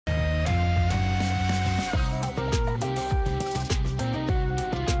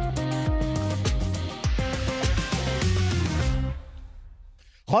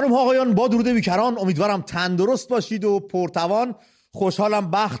خانم ها آقایان، با درود بیکران، امیدوارم تندرست باشید و پرتوان.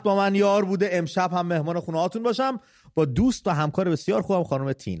 خوشحالم بخت با من یار بوده امشب هم مهمان خونه هاتون باشم با دوست و همکار بسیار خوبم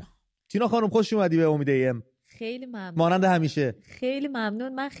خانم تینا. تینا خانم خوش اومدی به امید ام. خیلی ممنون. مانند همیشه. خیلی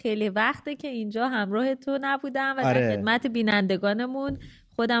ممنون. من خیلی وقته که اینجا همراه تو نبودم و در خدمت بینندگانمون.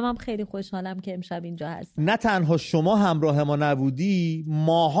 خودم هم خیلی خوشحالم که امشب اینجا هستم. نه تنها شما همراه ما نبودی،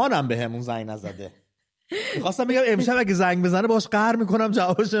 ماهانم به همون زنگ نزده. می‌خواستم بگم امشب اگه زنگ بزنه باش قهر میکنم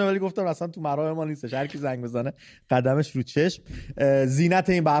جوابش نمیدم، ولی گفتم اصلا تو مراه ما نیستش، هر کی زنگ بزنه قدمش رو چشم. زینت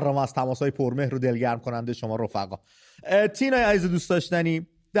این برنامه از تماس‌های پرمهر و دلگرم کننده شما رفقا. تینا عزیز دوست داشتنی،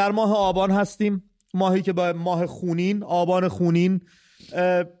 در ماه آبان هستیم، ماهی که با ماه خونین، آبان خونین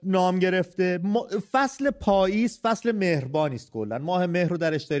نام گرفته. فصل پاییز فصل مهربانی است، کلا ماه مهر رو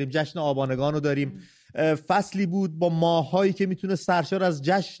درش داریم، جشن آبانگان رو داریم. فصلی بود با ماهایی که میتونه سرشار از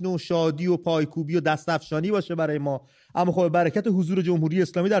جشن و شادی و پایکوبی و دستفشانی باشه برای ما، اما خب برکت حضور جمهوری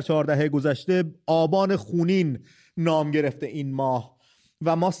اسلامی در 4 دهه گذشته آبان خونین نام گرفته این ماه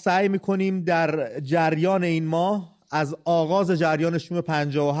و ما سعی میکنیم در جریان این ماه از آغاز جریان شوم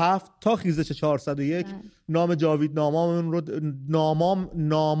 57 تا خیزش 401 نام جاوید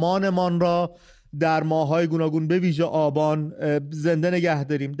نامانمان را در ماه‌های گوناگون به ویژه آبان زنده نگه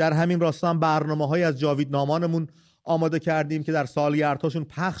داریم. در همین راستا هم برنامه‌های از جاوید نامانمون آماده کردیم که در سالگردهاشون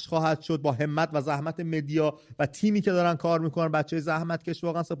پخش خواهد شد با همت و زحمت مدیا و تیمی که دارن کار میکنن، بچه‌های زحمتکش،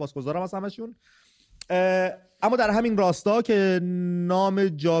 واقعا سپاسگزارم از همشون. اما در همین راستا که نام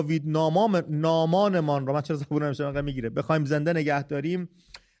جاوید نامانمان را، من چرا زبونم نمیشه میگیره، بخوایم زنده نگه داریم،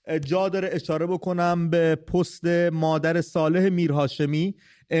 جا داره اشاره بکنم به پست مادر صالح میرهاشمی.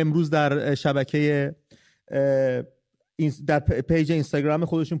 امروز در شبکه در پیج اینستاگرام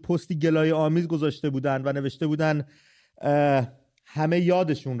خودشون پستی گلایه آمیز گذاشته بودن و نوشته بودن همه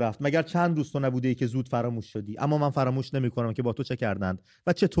یادشون رفت مگر چند روز تو نبوده ای که زود فراموش شدی، اما من فراموش نمی کنم که با تو چه کردند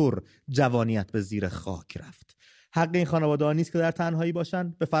و چطور جوانیت به زیر خاک رفت. حق این خانواده ها نیست که در تنهایی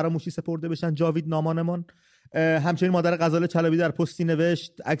باشن، به فراموشی سپرده بشن جاوید نامانمان. همچنین مادر غزاله چلبی در پستی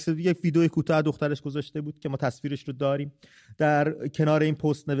نوشت، عکس یک ویدیو کوتاه دخترش گذاشته بود که ما تصویرش رو داریم. در کنار این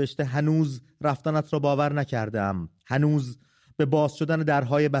پست نوشته هنوز رفتنت را باور نکردم، هنوز به باز شدن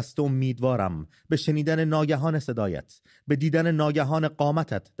درهای بسته امیدوارم، به شنیدن ناگهان صدایت، به دیدن ناگهان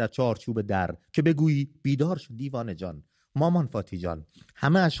قامتت در چارچوب در، که بگویی بیدار شد دیوانه جان، مامان فاتی جان،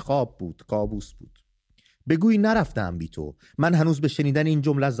 همه اش خواب بود، کابوس بود. بگویی نرفتم بی تو، من هنوز به شنیدن این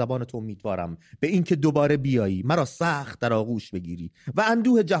جمله از زبان تو امیدوارم، به این که دوباره بیایی، مرا سخت در آغوش بگیری و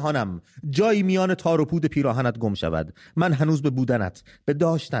اندوه جهانم جایی میان تار و پود پیراهنت گم شود. من هنوز به بودنت، به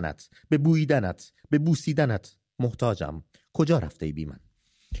داشتنت، به بویدنت، به بوسیدنت محتاجم. کجا رفته ای بی من؟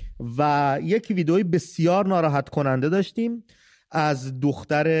 و یک ویدئوی بسیار ناراحت کننده داشتیم از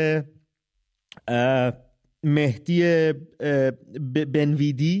دختر مهدی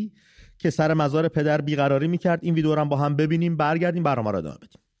بنویدی که سر مزار پدر بیقراری میکرد. این ویدیو رو هم با هم ببینیم، برگردیم برنامه رو ادامه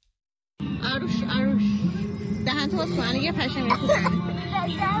بدیم. آروش دهن تو باز کنه یه پشه میخوزنه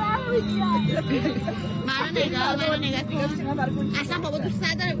منو نگاه کن. اصلا بابا دوست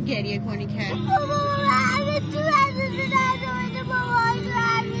نداره گریه کنی که بابا همه تو عزیزی نداره بابا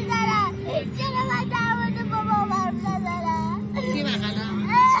هر میزنم چرا من دعوت بابا برم ندارم چی بقدم.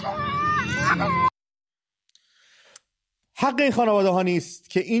 حق این خانواده ها نیست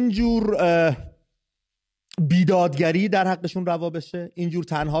که اینجور بیدادگری در حقشون روا بشه، اینجور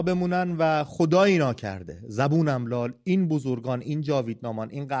تنها بمونن و خدایی ناکرده زبونم لال این بزرگان، این جاویدنامان،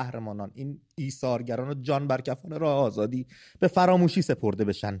 این قهرمانان، این ایثارگران و جان برکفان راه آزادی به فراموشی سپرده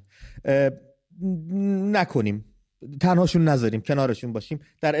بشن. نکنیم، تنهاشون نذاریم، کنارشون باشیم.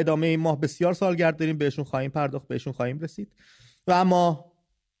 در ادامه این ماه بسیار سالگرد داریم، بهشون خواهیم پرداخت، بهشون خواهیم رسید. و اما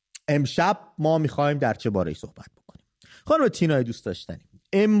امشب ما میخوایم در چه باره‌ای صحبت بکنیم. خانم تینای دوست داشتنی،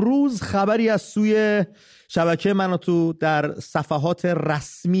 امروز خبری از سوی شبکه من و تو در صفحات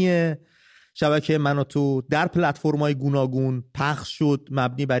رسمی شبکه من و تو در پلتفرم‌های گوناگون پخش شد،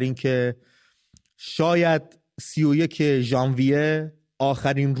 مبنی بر این که شاید 31 ژانویه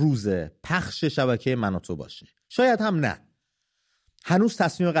آخرین روز پخش شبکه من و تو باشه، شاید هم نه. هنوز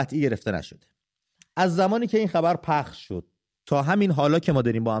تصمیم قطعی گرفته نشده. از زمانی که این خبر پخش شد تا همین حالا که ما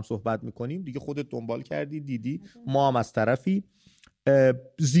داریم با هم صحبت میکنیم، دیگه خودت دنبال کردی دیدی، ما هم از طرفی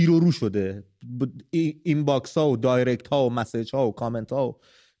زیرو رو شده این باکس ها و دایرکت ها و مسیج ها و کامنت ها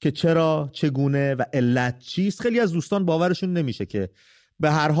که چرا، چگونه و علت چیست. خیلی از دوستان باورشون نمیشه که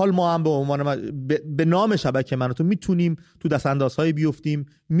به هر حال ما هم به عنوان به نام شبکه من و تو میتونیم تو دست اندازهای بیفتیم،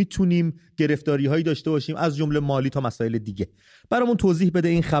 میتونیم گرفتاری هایی داشته باشیم، از جمله مالی تا مسائل دیگه. برامون توضیح بده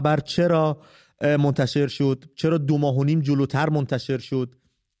این خبر چرا منتشر شد، چرا 2.5 ماه جلوتر منتشر شد،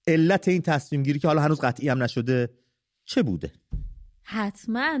 علت این تصمیم گیری که حالا هنوز قطعی هم نشده چه بوده؟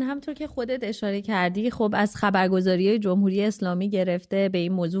 حتما همونطور که خودت اشاره کردی، خب از خبرگزاری جمهوری اسلامی گرفته به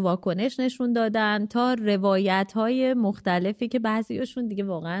این موضوع واکنش نشون دادن تا روایت‌های مختلفی که بعضیاشون دیگه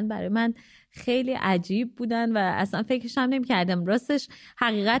واقعا برای من خیلی عجیب بودن و اصلا فکرش هم نمی‌کردم. راستش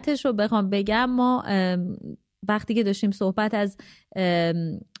حقیقتش رو بخوام بگم، ما وقتی که داشتیم صحبت از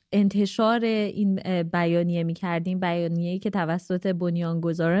انتشار این بیانیه می‌کردیم، بیانیه‌ای که توسط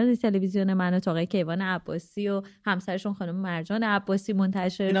بنیانگذاران تلویزیون منو آقای کیوان عباسی و همسرشون خانم مرجان عباسی منتشر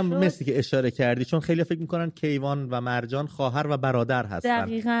شد. اینم مثلی که اشاره کردی، چون خیلی فکر می‌کنن کیوان و مرجان خواهر و برادر هستن.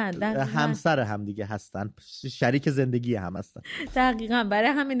 دقیقاً. همسر هم دیگه هستن، شریک زندگی هم هستن. دقیقاً. برای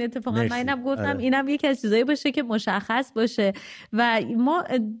همین اتفاقا من اینم گفتم اینم یکی از چیزایی باشه که مشخص باشه. و ما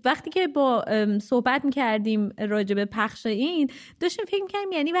وقتی که با صحبت می‌کردیم راجع به پخش این، داشتیم فکر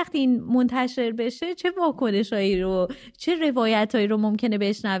می‌کردیم یعنی وقتی این منتشر بشه چه واکنشایی رو، چه روایتایی رو ممکنه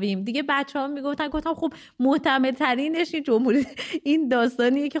بشنویم. دیگه بچه‌ها میگفتن خب محتمل ترینش این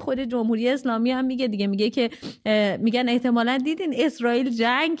داستانیه که خود جمهوری اسلامی هم میگه دیگه، میگه که میگن احتمالاً دیدین اسرائیل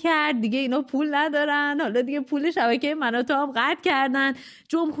جنگ کرد دیگه، اینا پول ندارن، حالا دیگه پول شبکه مناطق هم قطع کردن،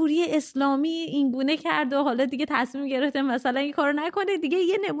 جمهوری اسلامی این گونه کرد و حالا دیگه تصمیم گرفته مثلا این کارو نکنه دیگه.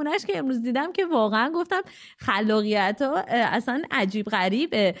 یه نمونهش که امروز دیدم که واقعا گفتم خلاقیت‌ها اصلا عجیب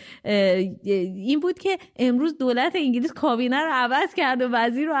غریبه، این بود که امروز دولت انگلیس کابینه رو عوض کرد و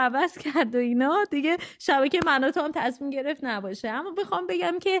وزیر رو عوض کرد و اینا، دیگه شبکه مناطق هم تصمیم گرفت نباشه. اما بخوام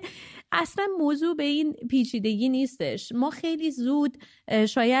بگم که اصلا موضوع به این پیچیدگی نیستش. ما خیلی زود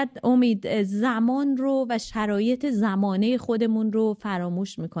شاید امید زمان رو و شرایط زمانه خودمون رو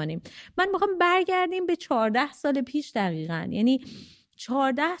فراموش میکنیم. من میخوام برگردیم به 14 سال پیش دقیقاً، یعنی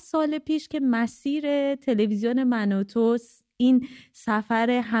 14 سال پیش که مسیر تلویزیون مناطق، این سفر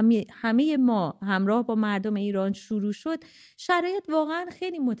همه ما همراه با مردم ایران شروع شد، شرایط واقعا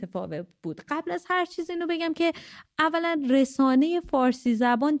خیلی متفاوت بود. قبل از هر چیز اینو بگم که اولا رسانه فارسی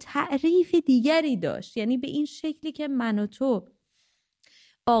زبان تعریف دیگری داشت، یعنی به این شکلی که من و تو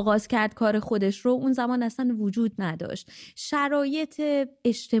آغاز کرد کار خودش رو اون زمان اصلا وجود نداشت. شرایط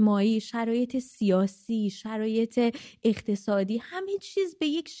اجتماعی، شرایط سیاسی، شرایط اقتصادی، همه چیز به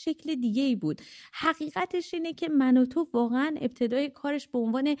یک شکل دیگه‌ای بود. حقیقتش اینه که من و تو واقعا ابتدای کارش به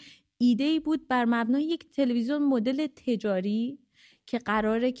عنوان ایده‌ای بود بر مبنای یک تلویزیون مدل تجاری که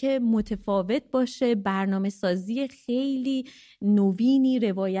قراره که متفاوت باشه، برنامه سازی خیلی نوینی،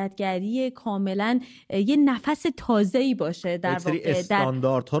 روایتگری کاملا یه نفس تازه‌ای باشه. در واقع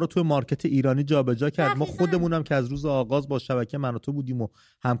استانداردها رو توی مارکت ایرانی جابجا کرد. ما خودمونم که از روز آغاز با شبکه من و تو بودیم و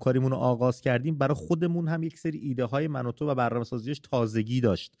همکاریمون رو آغاز کردیم، برای خودمون هم یک سری ایده های من و تو و برنامه سازیش تازگی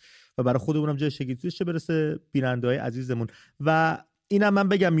داشت و برای خودمونم جای شگفتی داشت برسه بیننده‌های عزیزمون. و اینم من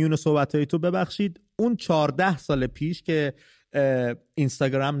بگم میون صحبت‌های تو، ببخشید، اون 14 سال پیش که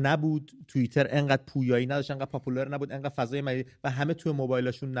اینستاگرام نبود، توییتر انقدر پویایی نداشت، انقدر پاپولار نبود، انقدر فضای مدیری و همه توی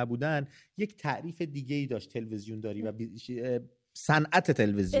موبایلشون نبودن، یک تعریف دیگه‌ای داشت تلویزیون داری و صنعت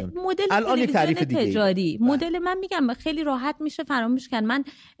تلویزیون. مدل الان یک تعریف تجاری مدل من میگم خیلی راحت میشه فراموش کرد. من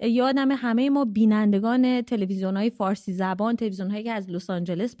یادم همه ما بینندگان تلویزیون‌های فارسی زبان، تلویزیون‌هایی که از لس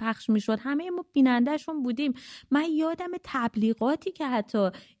آنجلس پخش میشد، همه ما بیننده‌شون بودیم. من یادم تبلیغاتی که حتی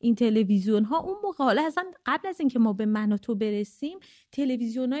این تلویزیون‌ها اون موقع، حالا اصلا قبل از اینکه ما به من و تو برسیم،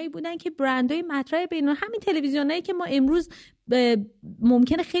 تلویزیونایی بودن که برندهای مطرح بین همین تلویزیونایی که ما امروز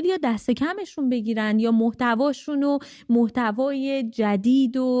ممکنه خیلی یا دست کمشون بگیرن یا محتواشون و محتوای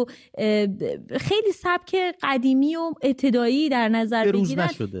جدید و خیلی سبک قدیمی و ابتدایی در نظر بگیرن،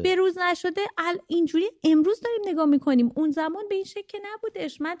 به روز نشده. اینجوری امروز داریم نگاه میکنیم، اون زمان به این شکل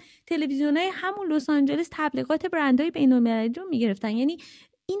نبودش. من تلویزیونای همون لس آنجلس تبلیغات برندهای بین‌المللی رو میگرفتن. یعنی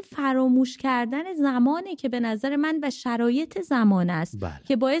این فراموش کردن زمانه که به نظر من و شرایط زمان است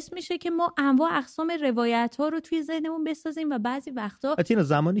که باعث میشه که ما انواع اقسام روایت ها رو توی ذهنمون بسازیم و بعضی وقتا تینا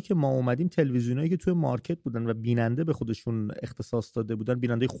زمانی که ما اومدیم تلویزیونایی که توی مارکت بودن و بیننده به خودشون اختصاص داده بودن،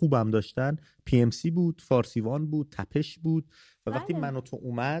 بیننده خوبم داشتن، PMC بود، فارسیوان بود، تپش بود و وقتی من و تو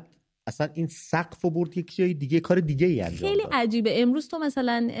اومد اصلا این سقف برد یک جای دیگه، کار دیگه ای انجام خیلی داد. عجیبه. امروز تو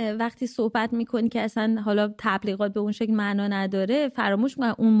مثلا وقتی صحبت میکنی که اصلا حالا تبلیغات به اون شکل معنا نداره، فراموش کن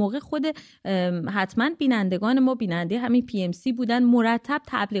اون موقع خود حتما بینندگان ما بیننده همین PMC بودن، مرتب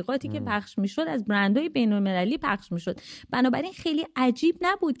تبلیغاتی که پخش میشد از برندهای بین‌المللی پخش میشد. بنابراین خیلی عجیب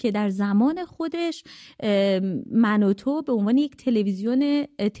نبود که در زمان خودش من و تو به عنوان یک تلویزیون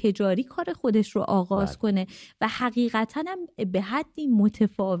تجاری کار خودش رو آغاز کنه و حقیقتا هم به حدی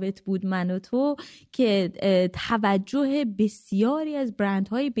متفاوت بود بود من و تو که توجه بسیاری از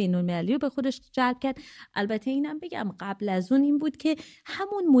برندهای بین‌المللی رو به خودش جلب کرد. البته اینم بگم قبل از اون این بود که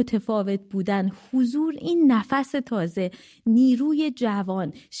همون متفاوت بودن، حضور، این نفس تازه، نیروی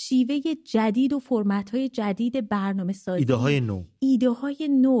جوان، شیوه جدید و فرمت‌های جدید برنامه‌سازی، ایده های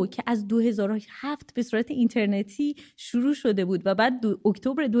نو که از 2007 به صورت اینترنتی شروع شده بود و بعد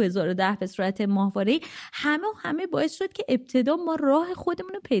اکتبر 2010 به صورت ماهواره‌ای، همه باعث شد که ابتدا ما راه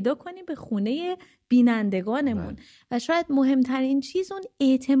خودمون رو پیدا کنیم به خونه بینندگانمون و شاید مهمترین چیز اون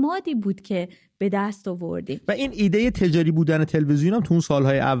اعتمادی بود که به دست آوردیم. و این ایده تجاری بودن تلویزیون هم تو اون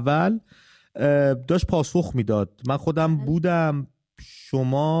سالهای اول داشت پاسخ میداد. من خودم بودم،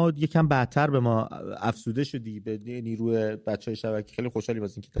 شما یکم بعدتر به ما افسوده شدی به نیروی بچهای شبکه. خیلی خوشحالیم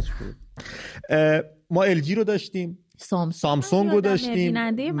از اینکه تشریف بردید. ما LG رو داشتیم، سامسونگ رو داشتیم.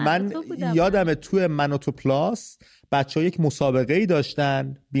 من یادمه تو من و تو پلاس بچه‌ها یک مسابقه‌ای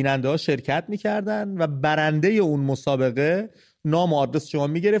داشتن، بیننده‌ها شرکت می‌کردن و برنده اون مسابقه نام و آدرس شما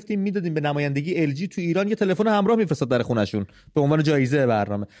میگرفتیم، میدادیم به نمایندگی LG تو ایران، یه تلفن همراه میفرستاد در خونه‌شون به عنوان جایزه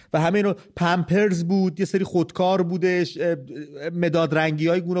برنامه. و همه اینو پمپرز بود، یه سری خودکار بودش، مداد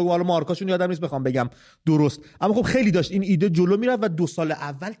رنگی‌های گوناگون، حالا مارکاشون یادم نیست بخوام بگم درست، اما خب خیلی داشت این ایده جلو میرفت و 2 سال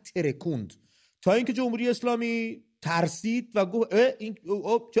اول ترکوند تا اینکه جمهوری اسلامی ترسید و گفت این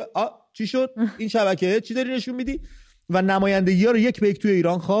چی شد؟ این شبکه چی داری نشون میدی؟ و نمایندگی‌ها رو یک به یک توی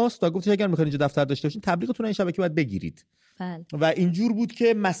ایران خواست و گفت اگر می‌خواید اینجا دفتر داشته باشین تبلیغتون این شبکه باید بگیرید. و اینجور بود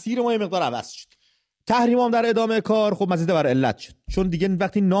که مسیر ما یه مقدار عوض شد. تحریم هم در ادامه کار خب مزید بر علت شد، چون دیگه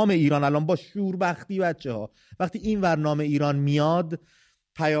وقتی نام ایران الان با شوربختی بچه‌ها وقتی این ور نام ایران میاد،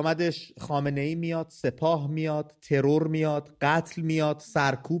 پیامدش خامنه‌ای میاد، سپاه میاد، ترور میاد، قتل میاد،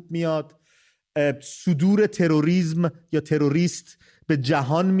 سرکوب میاد، صدور تروریسم یا تروریست به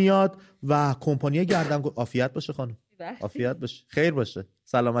جهان میاد و کمپانی گردن عافیت باشه خانم، عافیت باشه، خیر باشه،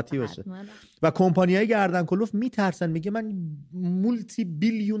 سلامتی باشه. و کمپانی‌های گردن کلوف میترسن، میگه من مولتی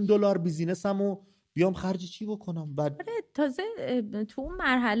بیلیون دلار بیزینسمو بیام خرج چی بکنم؟ بعد تازه تو اون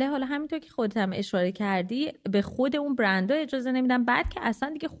مرحله حالا همینطور که خودت هم اشاره کردی به خود اون برندها اجازه نمیدن، بعد که اصلا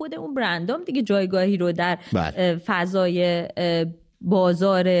دیگه خود اون برندام دیگه جایگاهی رو در فضای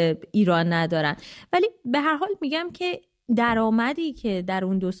بازار ایران ندارن. ولی به هر حال میگم که درآمدی که در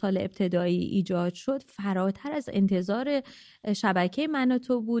اون 2 سال ابتدایی ایجاد شد فراتر از انتظار شبکه من و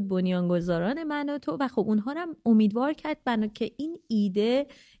تو بود، بنیانگذاران من و تو، و خب اونها هم امیدوار کرد که این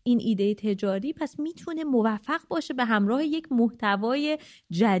ایده تجاری پس میتونه موفق باشه به همراه یک محتوای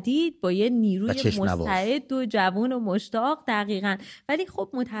جدید با یه نیروی مستعد و جوان و مشتاق. دقیقاً. ولی خب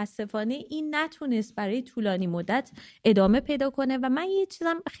متاسفانه این نتونست برای طولانی مدت ادامه پیدا کنه و من یه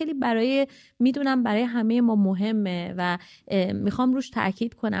چیزم خیلی میدونم برای همه ما مهمه و میخوام روش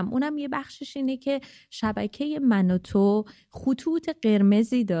تاکید کنم، اونم یه بخشش اینه که شبکه من و تو خطوط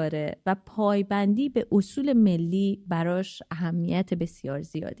قرمزی داره و پایبندی به اصول ملی براش اهمیت بسیار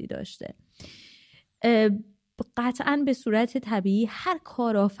زیادی داشته. قطعاً به صورت طبیعی هر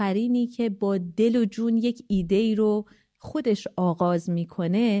کارآفرینی که با دل و جون یک ایده رو خودش آغاز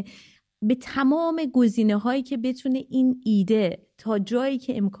میکنه به تمام گزینه‌هایی که بتونه این ایده تا جایی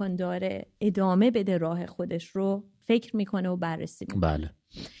که امکان داره ادامه بده راه خودش رو فکر میکنه و بررسی میکنه. بله.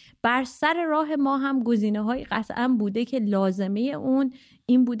 بر سر راه ما هم گزینه‌هایی قطعاً بوده که لازمه اون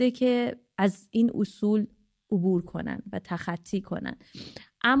این بوده که از این اصول عبور کنن و تخطی کنن،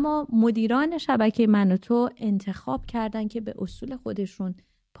 اما مدیران شبکه من و تو انتخاب کردن که به اصول خودشون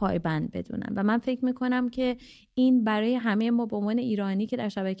پایبند بدونن و من فکر میکنم که این برای همه ما به عنوان ایرانی که در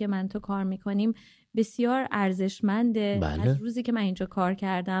شبکه من و تو کار میکنیم بسیار ارزشمنده. بله. از روزی که من اینجا کار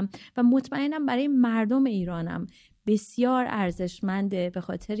کردم و مطمئنم برای مردم ایرانم بسیار ارزشمنده، به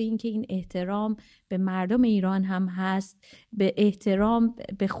خاطر اینکه این احترام به مردم ایران هم هست، به احترام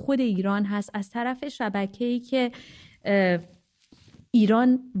به خود ایران هست از طرف شبکه‌ای که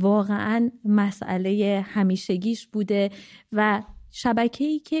ایران واقعاً مسئله همیشگیش بوده و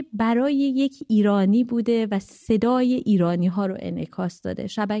شبکه‌ای که برای یک ایرانی بوده و صدای ایرانی ها رو انعکاس داده،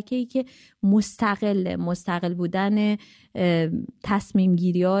 شبکه‌ای که مستقل بودن تصمیم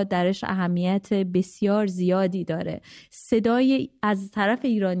گیری ها درش اهمیت بسیار زیادی داره، صدای از طرف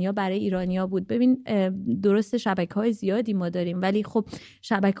ایرانی ها برای ایرانی ها بود. ببین درست شبکه های زیادی ما داریم ولی خب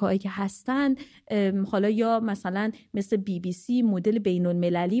شبکه هایی که هستن حالا یا مثلا مثل BBC مدل بین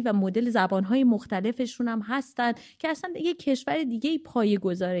المللی و مدل زبان های مختلفشون هم هستن که اصلا یک کشور دیگه پایه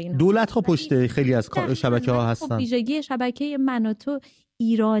گذاره این دولت ها پشت خیلی از شبکه ها هستن. ویژگی شبکه من و تو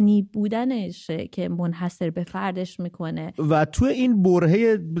ایرانی بودنشه که منحصر به فردش میکنه. و تو این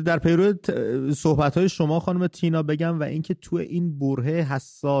برهه در پیرو صحبت‌های شما خانم تینا بگم و اینکه تو این برهه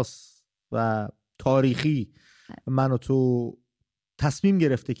حساس و تاریخی من و تو تصمیم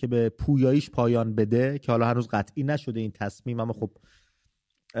گرفته که به پویاییش پایان بده که حالا هنوز قطعی نشده این تصمیم، اما خب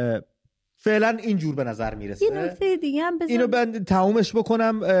فعلا اینجور به نظر میرسه. یه نکته دیگه هم اینو من تمومش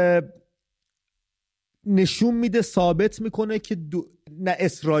بکنم. نشون میده، ثابت میکنه که نه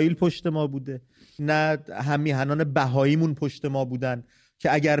اسرائیل پشت ما بوده، نه همیهنان بهاییمون پشت ما بودن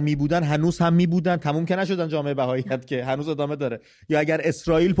که اگر میبودن هنوز هم میبودن، تموم که نشدن جامعه بهاییت که هنوز ادامه داره. یا اگر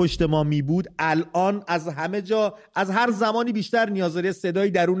اسرائیل پشت ما میبود الان از همه جا، از هر زمانی بیشتر نیاز داره صدای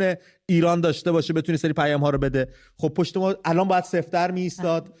درون ایران داشته باشه بتونه سری پیام ها رو بده. خب پشت ما الان باید صفر می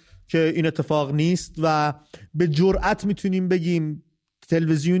ایستاد که این اتفاق نیست و به جرئت میتونیم بگیم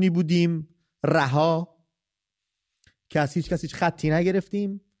تلویزیونی بودیم رها که از هیچ کس هیچ خطی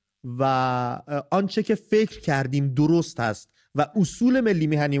نگرفتیم و آنچه که فکر کردیم درست هست و اصول ملی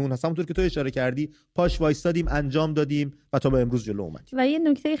میهنیمون هست، همونطور که تو اشاره کردی، پاش وایستادیم، انجام دادیم و تا به امروز جلو اومدیم. و یه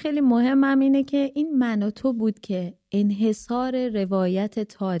نکته خیلی مهم هم اینه که این من و تو بود که انحصار روایت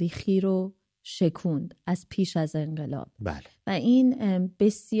تاریخی رو شکوند از پیش از انقلاب. بله. و این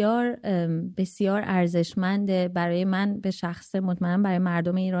بسیار بسیار ارزشمنده برای من به شخص، مطمئن برای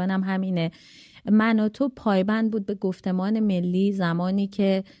مردم ایران هم همینه. من و تو پایبند بود به گفتمان ملی زمانی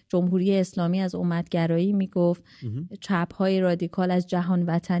که جمهوری اسلامی از امتگرایی میگفت، چپ‌های رادیکال از جهان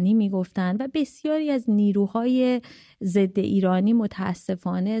وطنی میگفتن و بسیاری از نیروهای ضد ایرانی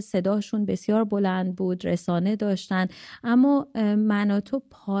متاسفانه صداشون بسیار بلند بود، رسانه داشتن، اما من و تو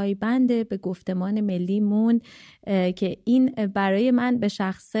پایبند به گفتمان ملی مون که این برای من به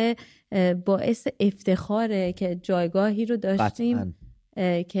شخصه باعث افتخاره که جایگاهی رو داشتیم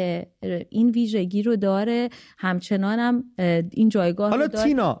که این ویژگی رو داره، همچنان هم این جایگاه حالا رو داره.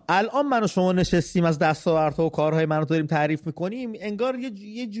 تینا، الان من و شما نشستیم از دستاوردها و کارهای من رو داریم تعریف میکنیم، انگار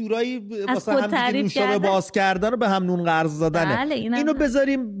یه جورایی واسه هم نوشابه باز کردن و به هم نون قرض دادنه. بله، اینو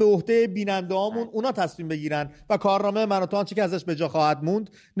بذاریم به عهده بیننده‌هامون، اونا تصمیم بگیرن و کارنامه من و تو آنچه که ازش به جا خواهد موند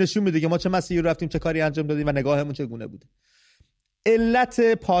نشون میده که ما چه مسیری رفتیم، چه کاری انجام دادیم و نگاهمون چگونه بوده.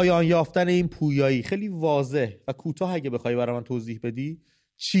 علت پایان یافتن این پویایی خیلی واضح و کوتاه اگه بخوای برای من توضیح بدی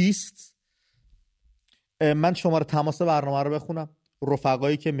چیست؟ من شماره تماس برنامه رو بخونم.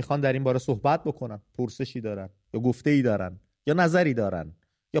 رفقایی که میخوان در این باره صحبت بکنن، پرسشی دارن یا گفته‌ای دارن یا نظری دارن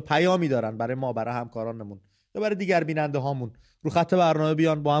یا پیامی دارن برای ما، برای همکارانمون یا برای دیگر بیننده هامون، رو خط برنامه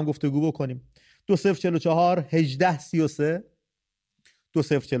بیان با هم گفتگو بکنیم. 2044 18 33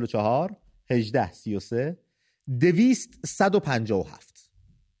 2044 18 33 200 157.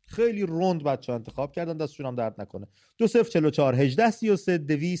 خیلی روند بچه‌ها انتخاب کردن، دستشون هم درد نکنه. 2044 18 33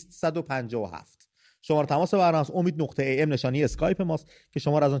 200 157 شماره تماس برنامه است. امید.am نشانی اسکایپ ماست که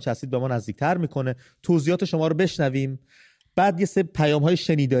شما رو از اون چسید به ما نزدیکتر میکنه. توضیحات شما رو بشنویم، بعد یه سری پیام‌های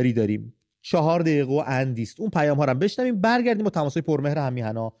شنیداری داریم 4 دقیقه و اندیست، اون پیام‌ها رو هم بشنویم، برگردیم و تماس‌های پرمهر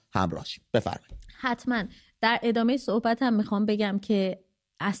همیهنا همراه شیم. بفرمایید. حتما در ادامه صحبت هم میخوام بگم که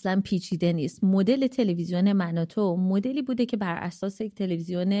اصلا پیچیده نیست. مدل تلویزیون من و تو مدلی بوده که بر اساس یک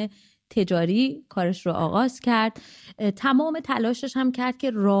تلویزیون تجاری کارش رو آغاز کرد. تمام تلاشش هم کرد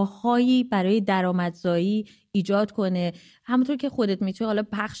که راههایی برای درآمدزایی ایجاد کنه. همونطور که خودت میتونی، حالا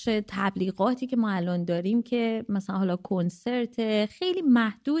بخش تبلیغاتی که ما الان داریم که مثلا حالا کنسرت خیلی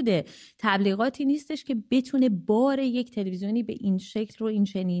محدوده، تبلیغاتی نیستش که بتونه بار یک تلویزیونی به این شکل رو، این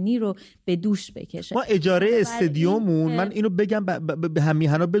چنینی رو به دوش بکشه. ما اجاره استادیومون، من اینو بگم به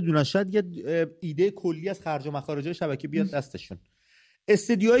همیهنا بدونن، شاید یه ایده کلی از خرج و مخارج شبکه بیاد دستشون.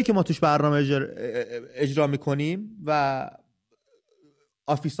 استدیوهایی که ما توش برنامه اجرا میکنیم و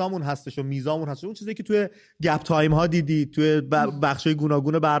آفیسامون هستش و میزامون هستش، اون چیزی که توی گپ تایم ها دیدید، توی بخشای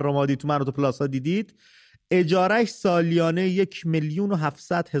گوناگون برنامه ها دیدید، تو مناطق پلاس ها دیدید، اجارهش سالیانه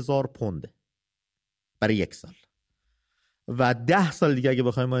 1,700,000 پونده برای 1 سال و 10 سال دیگه اگه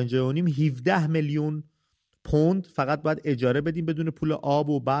بخوایم ما اینجا اونیم 17 میلیون پوند فقط باید اجاره بدیم بدون پول آب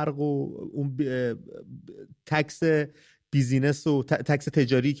و برق و اون تکس بیزینس و تکس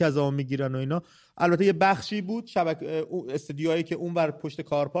تجاری که از آن میگیرن و اینا. البته یه بخشی بود شبکه استودیوهایی که اون ور پشت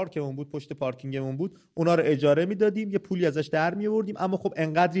کار پارکمون بود، پشت پارکینگمون بود، اونا رو اجاره میدادیم، یه پولی ازش در میآوردیم، اما خب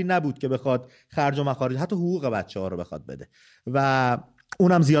انقدری نبود که بخواد خرج و مخارج حتی حقوق بچه‌ها رو بخواد بده و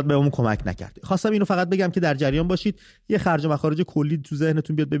اونم زیاد بهمون کمک نکرد. خواستم اینو فقط بگم که در جریان باشید، یه خرج و مخارج کلی تو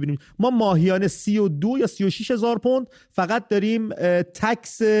ذهنتون بیاد ببینیم. ما ماهیانه 32 یا 36 هزار پوند فقط داریم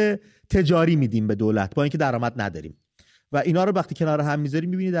تکس تجاری میدیم به دولت، با اینکه درآمد نداریم. و اینا رو وقتی کنار هم میذاریم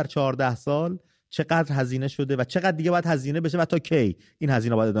میبینی در 14 سال چقدر هزینه شده و چقدر دیگه باید هزینه بشه و تا کی این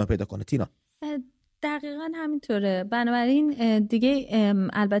هزینه باید ادامه پیدا کنه. تینا دقیقاً همینطوره. بنابراین دیگه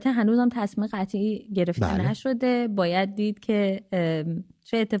البته هنوزم تصمیم قطعی گرفته نشده، باید دید که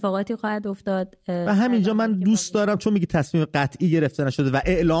چه اتفاقاتی خواهد افتاد. و همینجا من دوست دارم، چون میگی تصمیم قطعی گرفته نشده و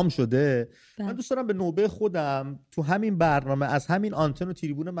اعلام شده، من دوست دارم به نوبه خودم تو همین برنامه از همین آنتن و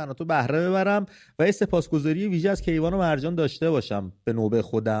تریبون من و تو بهره ببرم و یه سپاسگزاری ویژه از کیوان و مرجان داشته باشم به نوبه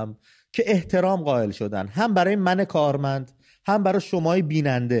خودم که احترام قائل شدن، هم برای من کارمند هم برای شمای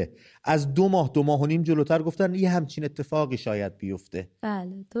بیننده. از 2 ماه 2 ماه و نیم جلوتر گفتن یه همچین اتفاقی شاید بیفته.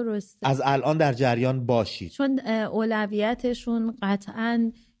 بله درسته. از الان در جریان باشید، چون اولویتشون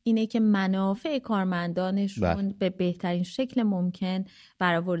قطعاً اینه که منافع کارمندانشون به بهترین شکل ممکن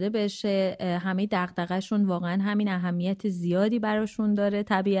برآورده بشه. همه دغدغه‌شون واقعا همین اهمیت زیادی براشون داره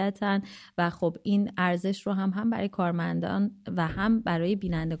طبیعتاً، و خب این ارزش رو هم برای کارمندان و هم برای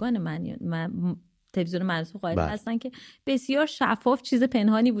بینندگان من تلویزیون منتشر قائل هستن که بسیار شفاف، چیز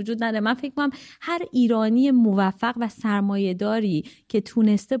پنهانی وجود نداره. من فکر کنم هر ایرانی موفق و سرمایه‌داری که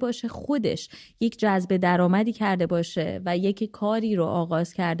تونسته باشه خودش یک جذب درآمدی کرده باشه و یک کاری رو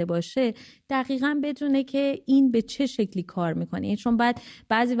آغاز کرده باشه، دقیقاً بدونه که این به چه شکلی کار میکنه. چون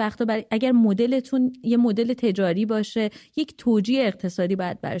بعضی وقتا اگر مدلتون یه مدل تجاری باشه، یک توجیه اقتصادی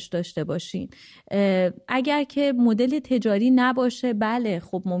باید برش داشته باشین. اگر که مدل تجاری نباشه، بله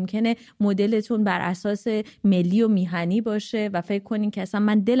خب ممکنه مدلتون بر اساس ملی و میهنی باشه و فکر کنین که اصلا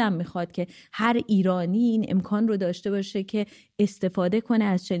من دلم میخواد که هر ایرانی این امکان رو داشته باشه که استفاده کنه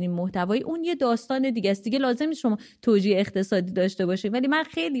از چنین محتوایی. اون یه داستان دیگه است، دیگه لازم نیست شما توجیه اقتصادی داشته باشین. ولی من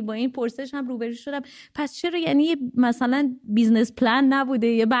خیلی با این پرسش هم روبرو شدم، پس چرا یعنی مثلا بیزنس پلان نبوده،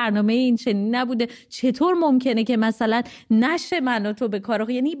 یه برنامه این چنین نبوده، چطور ممکنه که مثلا نشه من و تو به کار؟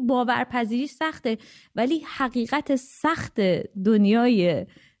 یعنی باورپذیری سخته، ولی حقیقت سخت دنیای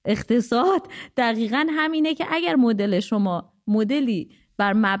اقتصاد دقیقاً همینه که اگر مدل شما مدلی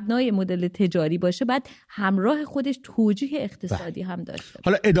بر مبنای مدل تجاری باشه، بعد همراه خودش توجیه اقتصادی هم داشته.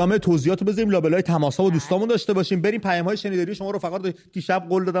 حالا ادامه توضیحاتو بذاریم، لابلای تماس‌ها و دوستامون داشته باشیم، بریم پیام‌های شنیداری شما رو فقط دیشب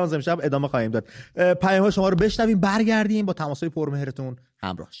قول دادم از امشب ادامه خواهیم داد. پیام‌های شما رو بشنویم، برگردیم با تماس‌های پرمهرتون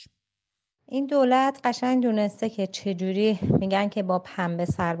همراه شیم. این دولت قشنگ دونسته که چجوری میگن که با پنبه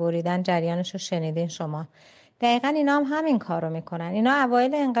سر بریدن جریانشو شنیدین شما. دقیقاً اینا هم همین کارو میکنن. اینا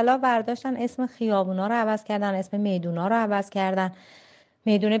اوایل انقلاب برداشتن اسم خیابونا رو عوض کردن، اسم میدونا رو عوض کردن.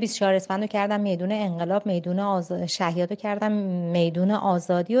 میدون 24 اسفند رو کردن میدون انقلاب، میدون شهیاد رو کردن میدون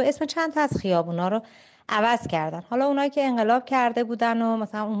آزادی و اسم چند تا از خیابونا رو عوض کردن. حالا اونایی که انقلاب کرده بودن و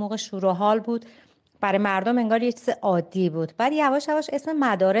مثلا اون موقع شور و حال بود، برای مردم انگار یه چیز عادی بود. بعد یواش یواش اسم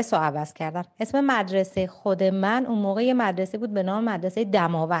مدارس رو عوض کردن. اسم مدرسه خود من اون موقع یه مدرسه بود به نام مدرسه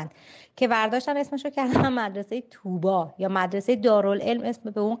دماوند که برداشتن اسمشو کردن مدرسه طوبا، یا مدرسه دارالعلم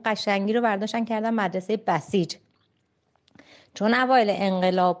اسم به اون قشنگی رو برداشتن کردن مدرسه بسیج. چون اوایل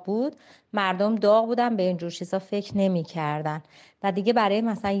انقلاب بود، مردم داغ بودن، به اینجور چیزا فکر نمی کردن و دیگه برای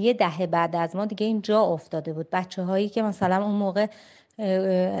مثلا یه دهه بعد از ما دیگه این جا افتاده بود. بچه هایی که مثلا اون موقع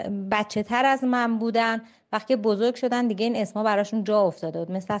بچه تر از من بودن، وقتی بزرگ شدن دیگه این اسما براشون جا افتاده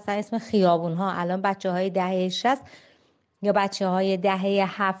بود. مثل اصلا اسم خیابون ها الان بچه های دهه 60 یا بچه های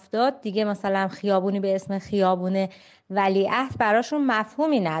دهه 70 دیگه مثلا خیابونی به اسم خیابون ولیعهد براشون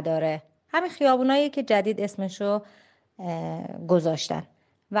مفهومی نداره. همین خیابونایی که جدید اسمشو گذاشتن.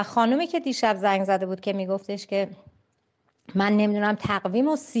 و خانومی که دیشب زنگ زده بود که میگفتش که من نمیدونم تقویم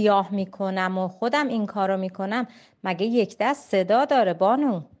رو سیاه میکنم و خودم این کارو میکنم، مگه یک دست صدا داره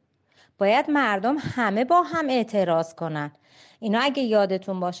بانو؟ باید مردم همه با هم اعتراض کنن. اینا اگه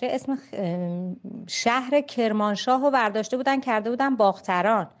یادتون باشه اسم شهر کرمانشاه رو برداشته بودن کرده بودن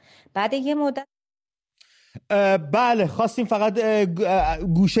باختران. بعد یه مدت بله خواستیم فقط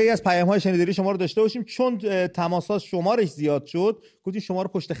گوشه ای از پیام‌های شنیداری شما رو داشته باشیم، چون تماس‌ها شمارش زیاد شد گفتیم شما رو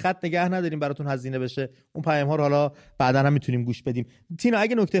پشت خط نگه نداریم براتون هزینه بشه. اون پیام‌ها رو حالا بعداً هم میتونیم گوش بدیم. تینا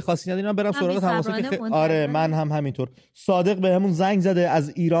اگه نکته خاصی ندارین من برم سراغ تماس‌ها که آره من هم همینطور. صادق بهمون زنگ زده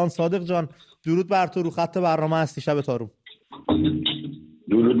از ایران. صادق جان درود بر تو، رو خط برنامه هستی، شب تارو.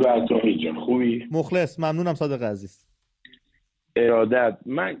 درود بر تو جان، خوبی؟ مخلص، ممنونم صادق عزیز. ارادت.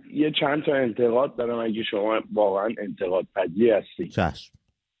 من یه چند تا انتقاد دارم اگه شما واقعا انتقاد پذیر هستی. چشم.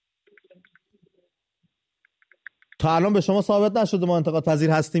 تا الان به شما ثابت نشده ما انتقاد پذیر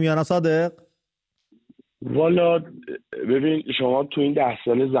هستیم یا نه صادق؟ والا ببین شما تو این 10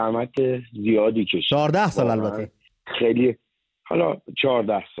 سال زحمت زیادی کشید. 14 سال البته. خیلی حالا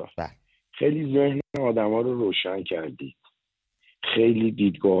 14 سال. بله. خیلی ذهن آدم‌ها رو روشن کردید. خیلی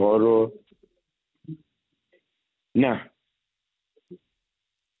دیدگاه‌ها رو نه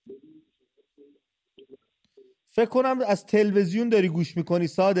فکر کنم از تلویزیون داری گوش میکنی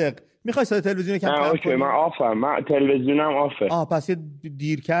صادق. میخوای صدای تلویزیون کم کنی؟ من آفم، من تلویزیونم آفه. پس یه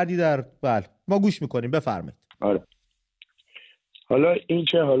دیر کردی در بله ما گوش میکنیم، بفرمایید. آره حالا این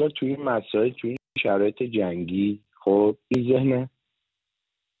چه حالا توی این مسائل توی این شرایط جنگی، خب این ذهن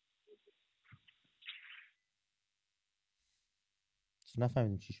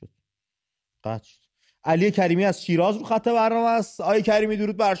نفهمیدیم چی شد. قطع شد. علی کریمی از شیراز رو خط برنامه است. آقای کریمی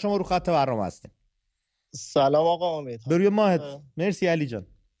درود بر شما، رو خط برنامه هستیم. سلام آقا امید. بروی ماهت. مرسی علی جان.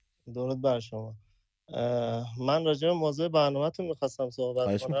 درود بر شما. من راجع به موضوع برنامه‌تون می‌خواستم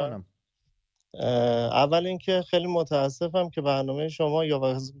صحبت کنم. اول اینکه خیلی متاسفم که برنامه شما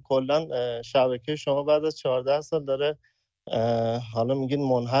یا کلا شبکه شما بعد از 14 سال داره حالا میگین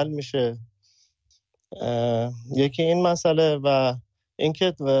منحل میشه. یکی این مسئله و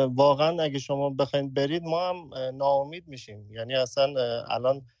اینکه واقعا اگه شما بخواید برید ما هم ناامید میشیم. یعنی اصلا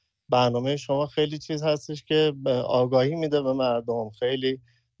الان برنامه شما خیلی چیز هستش که آگاهی میده به مردم، خیلی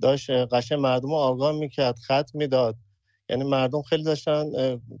داشت قشنگ مردم آگاه میکرد، خط میداد. یعنی مردم خیلی داشتن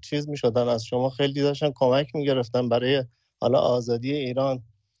چیز میشدن، از شما خیلی داشتن کمک میگرفتن برای حالا آزادی ایران،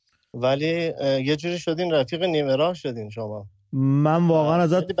 ولی یه جوری شدین رفیق نیمه راه شدین شما. من واقعا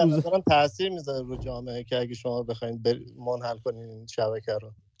ازت به نظرم تاثیر میذاره رو جامعه که اگه شما بخواید منحل کنین این شبکه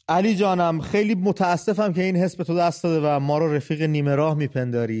رو. علی جانم خیلی متاسفم که این حس به تو دست داده و ما رو رفیق نیمه راه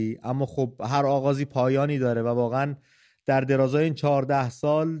میپنداری، اما خب هر آغازی پایانی داره و واقعا در درازای این 14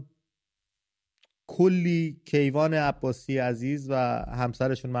 سال کلی کیوان عباسی عزیز و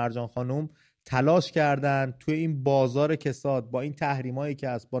همسرشون مرجان خانم تلاش کردن توی این بازار کساد با این تحریمایی که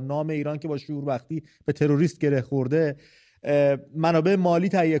هست، با نام ایران که با شوربختی به تروریست گره خورده، منابع مالی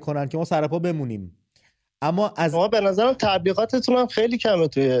تهیه کنن که ما سرپا بمونیم. اما از ما به نظرم تبلیغاتتون هم خیلی کمه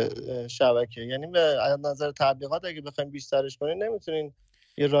توی شبکه. یعنی به نظر تبلیغات اگه بخوایم بیشترش کنین نمیتونین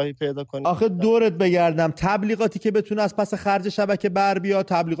یه راهی پیدا کنین. آخه دورت بگردم، تبلیغاتی که بتونه از پس خرج شبکه بر بیاد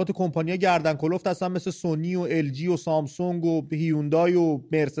تبلیغات کمپانی‌ها گردن کلفت هستن، مثل سونی و ال جی و سامسونگ و هیوندای و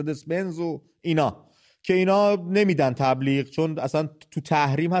مرسدس بنز و اینا، که اینا نمیدن تبلیغ چون اصلا تو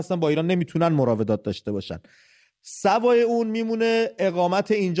تحریم هستن، با ایران نمیتونن مراودات داشته باشن. سوای اون میمونه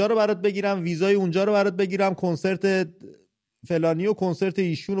اقامت اینجا رو برات بگیرم، ویزای اونجا رو برات بگیرم، کنسرت فلانی و کنسرت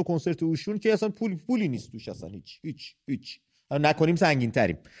ایشون و کنسرت اوشون که اصلا پولی نیست توش، اصلا هیچ نکنیم سنگین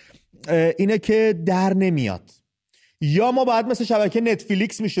تریم. اینه که در نمیاد. یا ما باید مثل شبکه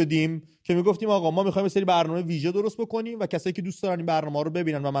نتفلیکس میشدیم که میگفتیم آقا ما میخوایم یه سری برنامه ویژه درست بکنیم و کسایی که دوست دارن این برنامه رو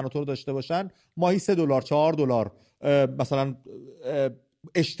ببینن و من و تو رو داشته باشن ماهی $3 $4 مثلا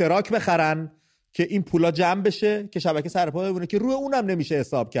اشتراک بخرن که این پولا جمع بشه که شبکه سرپا بمونه، که روی اونم نمیشه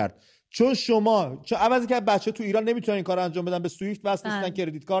حساب کرد. چون عوضی که بچه تو ایران نمیتونن این کارو انجام بدن، به سویفت وصل نیستن،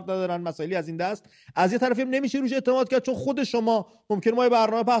 کردیت کارت ندارن، مسائلی از این دست، از یه طرفی هم نمیشه روش اعتماد کرد چون خود شما ممکنه ما یه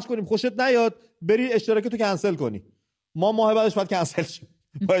برنامه پخش کنیم خوشت نیاد بری اشتراکتو کنسل کنی، ما ماه بعدش باید کنسل شیم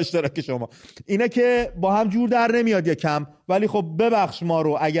با اشتراک شما. اینا که با هم جور در نمیاد یکم. ولی خب ببخش ما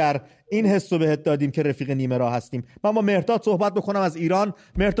رو اگر این حسو بهت دادیم که رفیق نیمه راه هستیم. من با مهرداد صحبت بکنم از ایران.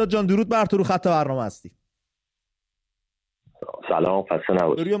 مهرداد جان درود بر تو، رو خط برنامه هستی. سلام، خسته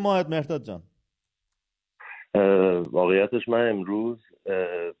نباشید. روی ماهت مهرداد جان. واقعیتش من امروز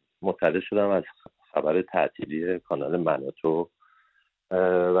مطلع شدم از خبر تعطیلی کانال منتشر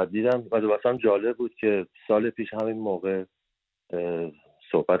و دیدم و واسم جالب بود که سال پیش همین موقع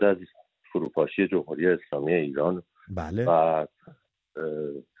صحبت از فروپاشی جمهوری اسلامی ایران، بله، و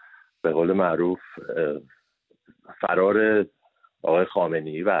به قول معروف فرار آقای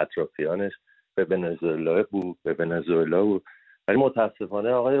خامنه‌ای و اطرافیانش به ونزوئلا بود. ولی متاسفانه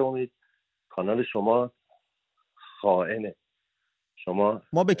آقای امید کانال شما خائنه.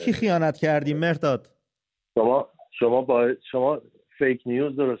 ما به کی خیانت کردیم مهرداد؟ شما فیک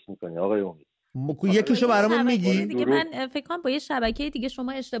نیوز درست میکنی آقای امید. یکیشو برامون میگی؟ دیگه من فکر کنم با یه شبکه دیگه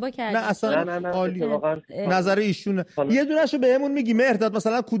شما اشتباه کردید. نه اصلا نه عالی. نظر ایشونه. یه دونهشو بهمون میگی مهرداد،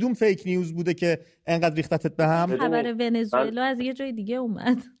 مثلا کدوم فیک نیوز بوده که انقدر ریختتت به هم؟ خبر ونزوئلا از یه جای دیگه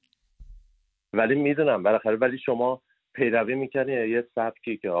اومد. ولی میدونم بالاخره، ولی شما پیروی میکنی یه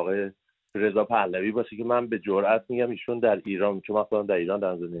سبکی که آقای رضا پهلوی باشه که من به جرئت میگم ایشون در ایران، چون من خودم در ایران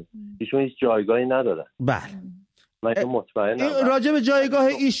دارم زندگی، ایشون هیچ جایگاهی ندارن. بله. من مطمئنم راجع به جایگاه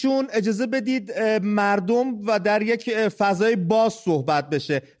ایشون اجازه بدید مردم و در یک فضای باز صحبت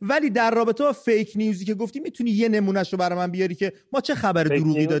بشه. ولی در رابطه با فیک نیوزی که گفتی میتونی یه نمونهشو برای من بیاری که ما چه خبر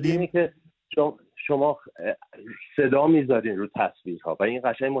دروغی دادیم؟ که شما صدا میذارین رو تصویرها و این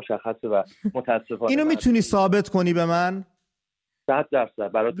قشنگ مشخصه و متاسفانه اینو میتونی ثابت کنی به من؟ 100%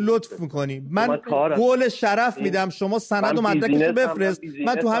 برات لطف میکنی. من قول شرف میدم شما سند و مدرکشو بفرست،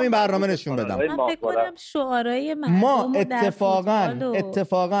 من تو همین برنامه نشون بدم. من فکر کنم شعارهای ما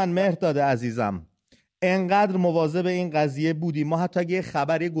اتفاقا مهرداد عزیزم انقدر مواظب این قضیه بودیم، ما حتی اگه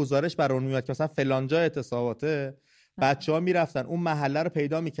خبری گزارش برامون میاد که مثلا فلان جا اعتصاباته، بچه‌ها میرفتن اون محله رو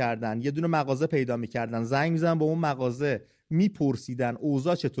پیدا میکردن، یه دونه مغازه پیدا میکردن، زنگ میزدن به اون مغازه، میپرسیدن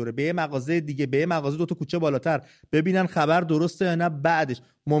اوضاع چطوره، به یه مغازه دیگه، به یه مغازه 2 تا کوچه بالاتر، ببینن خبر درسته یا نه. بعدش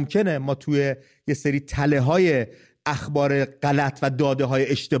ممکنه ما توی یه سری تله‌های اخبار غلط و داده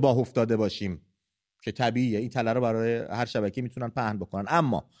های اشتباه افتاده باشیم که طبیعیه، این تله رو برای هر شبکه میتونن پهن بکنن.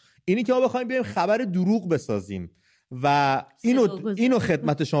 اما اینی که ما بخوایم بیایم خبر دروغ بسازیم و اینو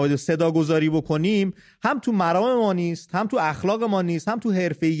خدمت شما بدیم، صدا گذاری بکنیم، هم تو مرام ما نیست، هم تو اخلاق ما نیست، هم تو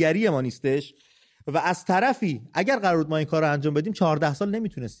حرفه‌ایگری ما نیستش. و از طرفی اگر قرار بود ما این کار رو انجام بدیم 14 سال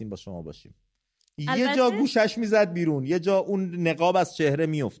نمیتونستیم با شما باشیم. یه جا گوشش میزد بیرون، یه جا اون نقاب از چهره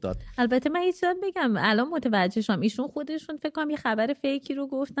میافتاد. البته من یه چیز بگم، الان متوجه شدم ایشون خودشون فکر کنم یه خبر فیکی رو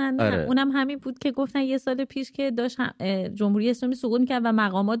گفتن. آره. اونم همین بود که گفتن یه سال پیش که داشت جمهوری اسلامی سقوط می‌کرد و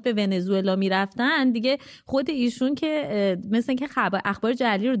مقامات به ونزوئلا میرفتن دیگه، خود ایشون که مثلا که اخبار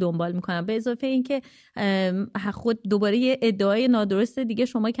جعلی رو دنبال میکنن، به اضافه اینکه خود دوباره یه ادعای نادرست دیگه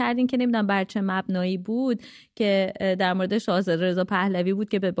شما کردین که نمیدونم بر چه مبنایی بود که در مورد شاهزاده رضا پهلوی بود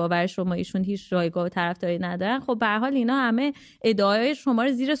که به باور شما ایشون هیچ جایگاه و طرفداری ندارن. خب به هر حال اینا همه ادعای شما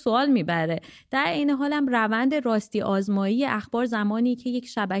رو زیر سوال میبره. در این حال هم روند راستی آزمایی اخبار زمانی که یک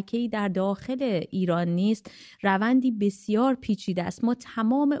شبکه‌ای در داخل ایران نیست روندی بسیار پیچیده است. ما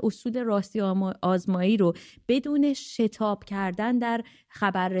تمام اصول راستی آزمایی رو بدون شتاب کردن در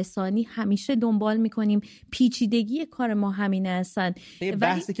خبررسانی همیشه دنبال میکنیم. پیچیدگی کار ما همینه هستن.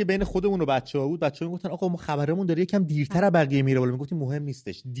 بحثی که بین خودمون و بچه‌ها بود، بچه‌ها میگفتن آقا ما خبرمون داره یکم دیرتر از بقیه میره بالا. میگفتیم مهم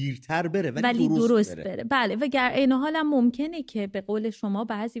نیستش، دیرتر بره ولی درست بره. بله، و در این حال هم ممکنه که به قول شما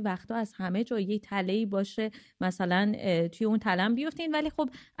بعضی وقتا از همه جا یه تله‌ای باشه، مثلا توی اون تلم بیفتین، ولی خب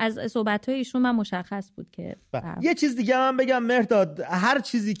از صحبت‌های ایشون من مشخص بود که یه چیز دیگه من بگم مرداد، هر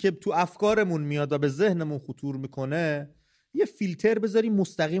چیزی که تو افکارمون میاد و به ذهنمون خطور میکنه یه فیلتر بذاریم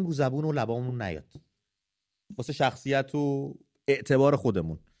مستقیم رو زبون و لبامون نیاد، واسه شخصیت و اعتبار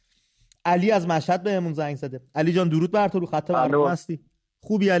خودمون. علی از مشهد بهمون زنگ زده. علی جان درود بر تو، رو خط برنامه هستی؟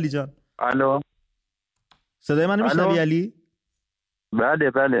 خوبی علی جان؟ الو، صدای منو میشنوی علی؟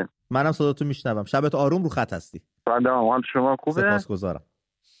 بله بله منم صداتو میشنوم. شبت آروم، رو خط هستی؟ سلام، حال شما خوبه؟ سپاسگزارم.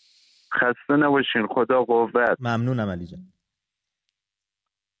 خسته نباشین، خدا قوت. ممنونم علی جان.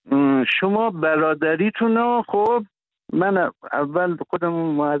 شما برادریتونو، خب من اول خودم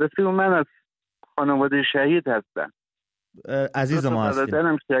معرفی و من از خانواده شهید هستم. عزیز ما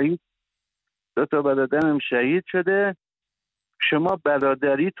هستیم. دو تا برادرم شهید شده. شما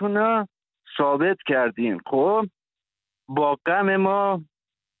برادریتونو ثابت کردین، خب با غم ما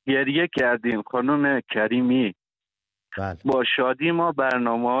گریه کردین. خانم کریمی بله. با شادی ما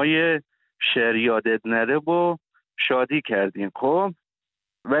برنامه‌های شعر یادت نره و شادی کردین، خب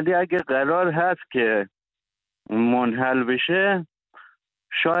ولی اگه قرار هست که منحل بشه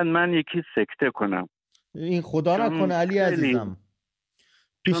شاید من یکی سکته کنم. این خدا نکنه علی عزیزم.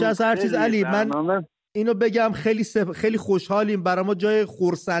 پیش از هر چیز علی من اینو بگم، خیلی خوشحالیم، برای ما جای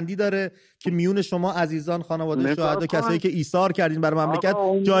خرسندی داره که میون شما عزیزان خانواده شهدا، کسایی که ایثار کردین برای مملکت،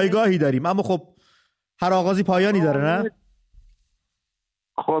 جایگاهی داریم. اما خب هر آغازی پایانی داره، نه؟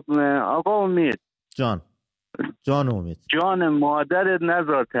 خب آقا امید جان امید جان مادرت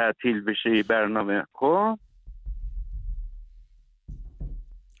نذار تعطیل بشه این برنامه، خب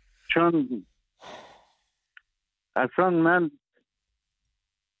چون اصلا من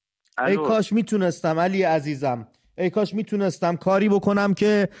ای کاش میتونستم علی عزیزم، ای کاش میتونستم کاری بکنم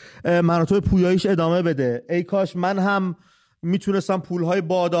که من و تو پویاییش ادامه بده. ای کاش من هم میتونستم پولهای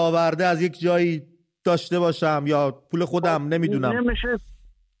باد آورده از یک جایی داشته باشم یا پول خودم، نمیدونم.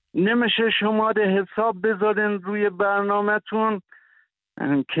 نمیشه شماره حساب بذارین روی برنامه‌تون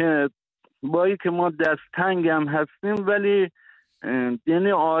که با اینکه ما دست تنگ هم هستیم ولی یعنی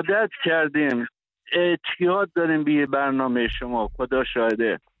عادت کردیم، اعتیاد داریم به برنامه شما. خدا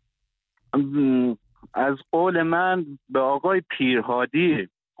شاهده. از قول من به آقای پیرهادی،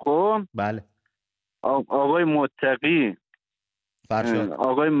 خب بله، آقای متقی فرشاد،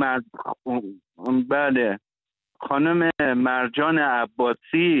 آقای بله، خانم مرجان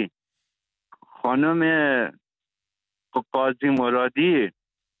عباسی، خانم قاضی مرادی،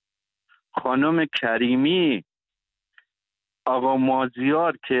 خانم کریمی، آقا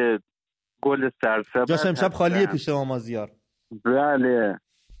مازیار که گل سرسبز جاش امشب خالیه پیش ما مازیار. بله،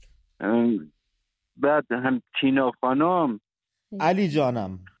 بعد هم تینا خانم، علی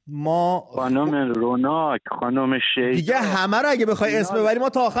جانم، ما خانم روناک، خانم شیدا، دیگه همه رو اگه بخوای اسم ببری ما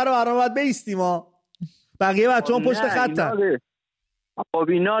تا آخر برنامه باید بیستیم. ما بقیه بچه‌ها پشت خطن. خب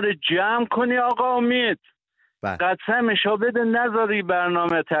اینا رو جمع کنی آقا امید، قسمشو بده نذاری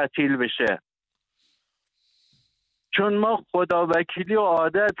برنامه تعطیل بشه، چون ما خدا وکیلی و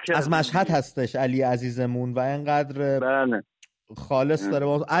عادت کردیم. از مشهد هستش علی عزیزمون و اینقدر بله خالص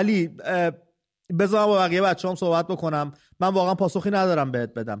داره. علی بذار با بقیه بچه‌هام صحبت بکنم، من واقعا پاسخی ندارم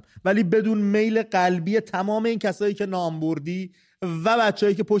بهت بدم، ولی بدون میل قلبی تمام این کسایی که نام بردی و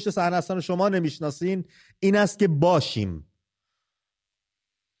بچه‌ای که پشت صحنه هستن شما نمیشناسین، این است که باشیم.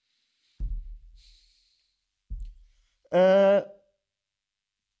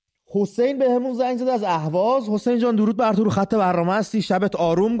 حسین به همون زنگ زد از اهواز. حسین جان درود بر تو، رو خط برنامه هستی، شبت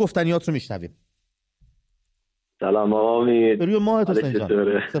آروم، گفتنیات رو میشنویم. سلام امید. بروی ماهت حسین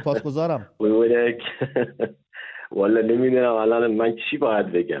جان. سپاسگزارم. والا نمیدونم الان من چی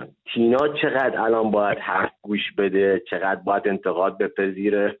باید بگم. تینا چقدر الان باید حرف گوش بده، چقدر باید انتقاد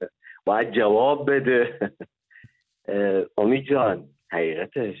بپذیره، باید جواب بده. امید جان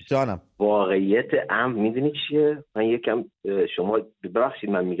حقیقتش جانم واقعیت امر میدونی چیه؟ من یکم شما ببخشید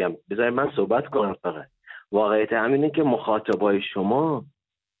من میگم بذارید من صحبت کنم. فقط واقعیت امر اینه که مخاطبای شما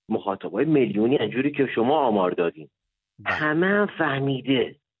مخاطبای میلیونی اینجوری که شما آمار دادین همه هم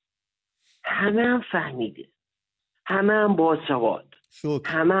فهمیده، همه هم باسواد،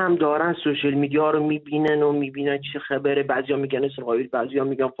 همه هم دارن سوشل میدیا رو میبینن چه خبره. بعضیا میگن اسرائیل، بعضیا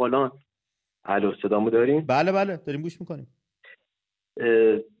میگن فلان. الو صدامو داریم؟ بله داریم گوش میکنیم.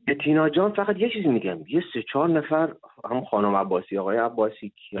 به تینا جان فقط یه چیزی میگم، یه 3-4 نفر هم خانم عباسی آقای عباسی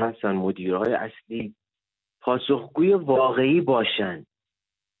کی هستن مدیرهای اصلی پاسخگوی واقعی باشن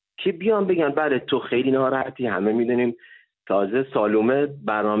که بیان بگن بله تو خیلی ناراحتی، همه میدونیم تازه سالومه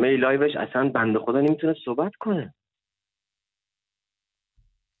برنامه لایوش اصلا بنده خدا نمیتونه صحبت کنه.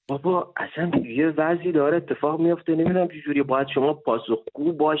 بابا اصلا یه وضعی داره اتفاق میفته، نمیدونم چجوری باید شما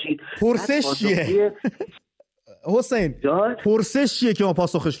پاسخگو باشید. پرسش چیه؟ حسین پرسش چیه که ما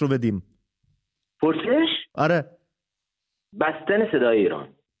پاسخش رو بدیم؟ پرسش؟ آره بستن صدای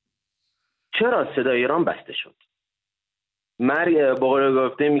ایران. چرا صدای ایران بسته شد؟ مرگ بقول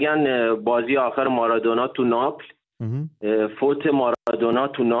گفته میگن بازی آخر مارادونا تو ناپل، فوت مارادونا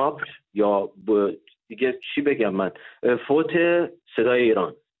تو ناپل، یا دیگه چی بگم من، فوت صدای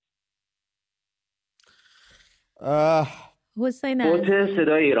ایران. حسین فوت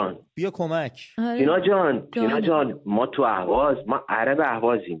صدای ایران. بیا کمک. تینا جان ما تو اهواز، ما عرب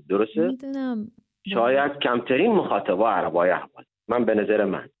اهوازیم، درسته؟ میدونم. شاید کمترین مخاطبا عربای اهواز من به نظر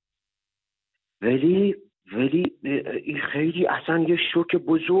من، ولی این خیلی اصلا یه شوک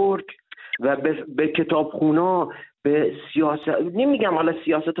بزرگ و به کتابخونا، به سیاست، نمیگم حالا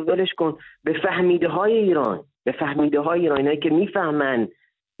سیاست رو ولش کن، به فهمیده های ایران، اینایی که میفهمن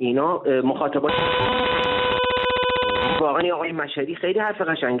اینا مخاطبات. واقعا آقای مشهدی خیلی حرف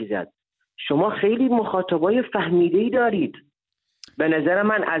قشنگی زد. شما خیلی مخاطبای فهمیده‌ای دارید. به نظر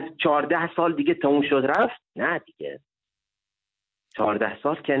من از 14 سال دیگه تموم شد رفت؟ نه دیگه 14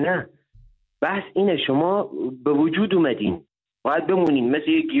 سال که نه. بحث اینه شما به وجود اومدین، باید بمونین مثل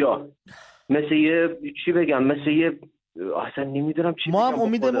یه گیاه، مثل یه چی بگم، مثل یه اصلا نمیدونم چی. ما هم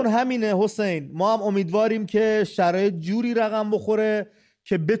امیدمون همینه حسین، ما هم امیدواریم که شرایط جوری رقم بخوره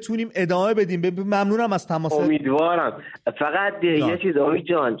که بتونیم ادامه بدیم. ممنونم از تماس. امیدوارم. فقط یه چیز امید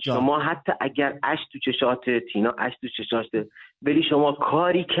جان، شما حتی اگر اشک تو چشات تینا، اشک تو چشات، ولی شما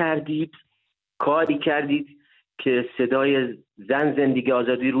کاری کردید که صدای زن زندگی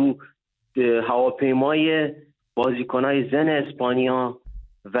آزادی رو هواپیمای بازیکنای زن اسپانیا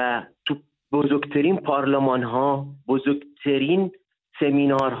و تو بزرگترین پارلمان‌ها، بزرگترین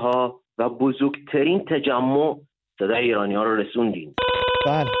سمینارها و بزرگترین تجمع صدای ایرانی‌ها رو رسوندین.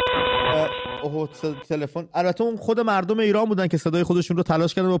 بله. تلفن البته اون خود مردم ایران بودن که صدای خودشون رو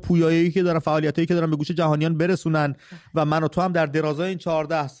تلاش کردن با پویایی که دارن، فعالیتایی که دارن به گوش جهانیان برسونن. و من و تو هم در درازای این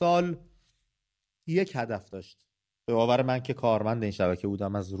 14 سال یک هدف داشت. به باور من که کارمند این شبکه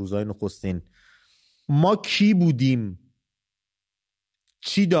بودم از روزای نخستین. ما کی بودیم،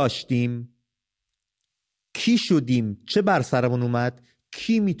 چی داشتیم، کی شدیم، چه بر سرمون اومد،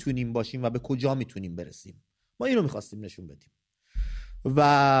 کی میتونیم باشیم و به کجا میتونیم برسیم. ما اینو میخواستیم نشون بدیم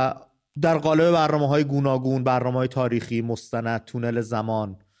و در قالب برنامه‌های گوناگون، برنامه‌های تاریخی، مستند، تونل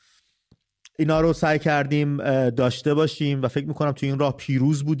زمان، اینا رو سعی کردیم داشته باشیم و فکر میکنم تو این راه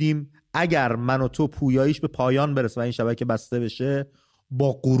پیروز بودیم. اگر من و تو پویاییش به پایان برسه و این شبکه بسته بشه،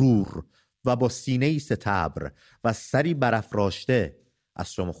 با غرور و با سینه‌ای ستبر و سری برافراشته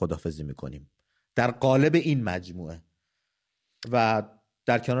از شما خداحافظی میکنیم در قالب این مجموعه و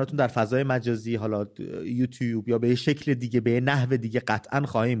در کنارتون در فضای مجازی، حالا یوتیوب یا به شکل دیگه، به نحو دیگه قطعا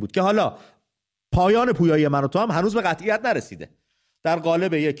خواهیم بود که حالا پایان پویایی من و تو هم هنوز به قطعیت نرسیده. در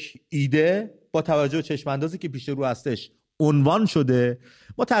قالب یک ایده با توجه به چشم اندازی که پیش رو هستش عنوان شده،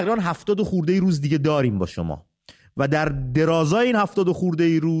 ما تقریبا 70 خورده روز دیگه داریم با شما و در درازای این 70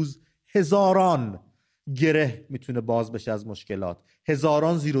 خورده روز هزاران گره میتونه باز بشه از مشکلات،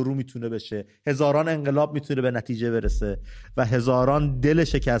 هزاران زیر و رو میتونه بشه، هزاران انقلاب میتونه به نتیجه برسه و هزاران دل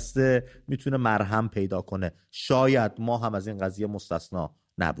شکسته میتونه مرهم پیدا کنه. شاید ما هم از این قضیه مستثنا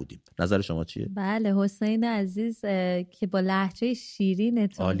نبودیم. نظر شما چیه؟ بله حسین عزیز که با لهجه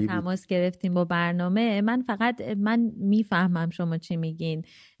شیرینتون تماس گرفتیم با برنامه. من میفهمم شما چی میگین،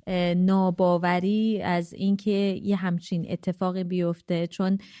 ناباوری از اینکه یه همچین اتفاقی بیفته،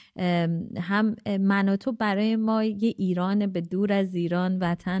 چون هم من و تو برای ما یه ایران به دور از ایران،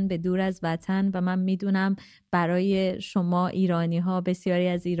 وطن به دور از وطن، و من میدونم برای شما ایرانی ها، بسیاری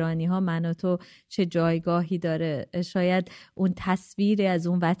از ایرانی ها من و تو چه جایگاهی داره. شاید اون تصویری از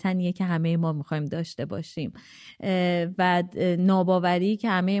اون وطنیه که همه ما میخوایم داشته باشیم و ناباوری که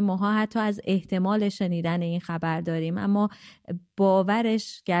همه ما حتی از احتمال شنیدن این خبر داریم، اما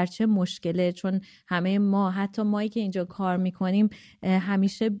باورش گرچه مشکله، چون همه ما، حتی مایی که اینجا کار میکنیم،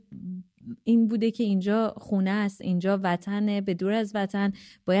 همیشه این بوده که اینجا خونه است، اینجا وطنه، به دور از وطن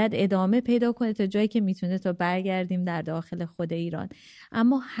باید ادامه پیدا کنه تا جایی که میتونه تا برگردیم در داخل خود ایران.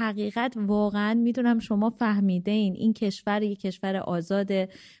 اما حقیقت واقعا میدونم شما فهمیده این کشور یک کشور آزاده،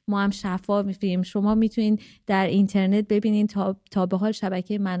 ما هم شفاف میفهمیم. شما میتونین در اینترنت ببینین تا به حال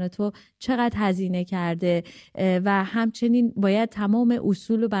شبکه من و تو چقدر هزینه کرده و همچنین باید تمام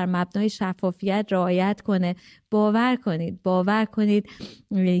اصول رو بر مبنای شفافیت رعایت کنه. باور کنید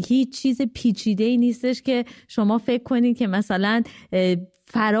هیچ چیز پیچیده‌ای نیستش که شما فکر کنید که مثلا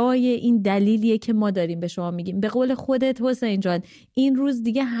فرای این دلیلیه که ما داریم به شما میگیم. به قول خودت حسین جان، این روز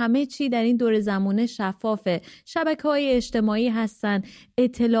دیگه همه چی در این دور زمانه شفافه. شبکه‌های اجتماعی هستن،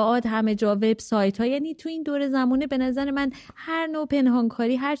 اطلاعات همه جا، وبسایت‌ها. یعنی تو این دور زمانه به نظر من هر نوع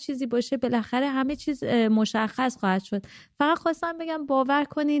پنهانکاری، هر چیزی باشه، بالاخره همه چیز مشخص خواهد شد. فقط خواستم بگم باور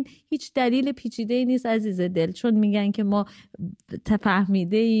کنین هیچ دلیل پیچیده‌ای نیست عزیز دل، چون میگن که ما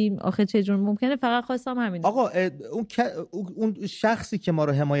فهمیده‌ایم. آخه چه جور ممکنه؟ فقط خواستم همین. آقا اون شخصی که ما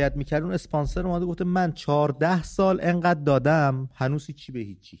رو حمایت میکرد، اون اسپانسر اومده گفته من 14 سال انقدر دادم، هنوز چی به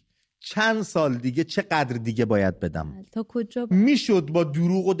هیچی، چند سال دیگه چقدر دیگه باید بدم؟ تا کجا میشد با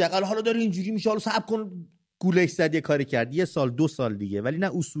دروغ و دقل حالا داره اینجوری میشه، حالا صبر کن، گولش زد یه کاری کرد، 1 سال 2 سال دیگه. ولی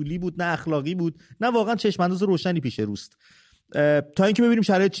نه اصولی بود، نه اخلاقی بود، نه واقعا چشم انداز روشنی پیش روست. تا اینکه ببینیم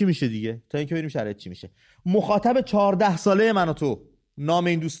شرایط چی میشه دیگه، مخاطب 14 ساله من و تو، نام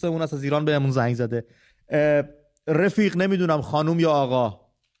این دوستمون از ایران بهمون زنگ زده. رفیق، نمیدونم خانوم یا آقا،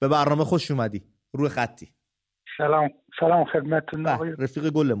 به برنامه خوش اومدی، روی خطی. سلام خدمتتون آقای رفیق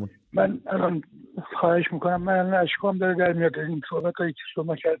گلمون. من الان خواهش میکنم، من اشکام داره در میاد این صحبتایی که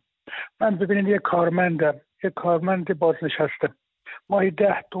شما کرد. من ببینید یه کارمند بازنشستم، ماهی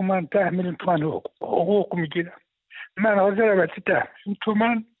 10 میلیون تومان حقوق میگیرم. من حاضرم از 10 میلیون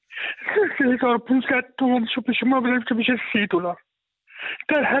تومان 3500 تومان به شما بدم که میشه $30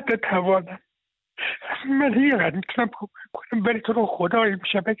 در حد توانم. من اینقدر میتونم کمک کنم، ولی تو رو خدا این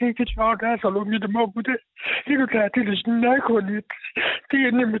شبکه که 14 سال امید ما بوده اینو تعطیلش نکنید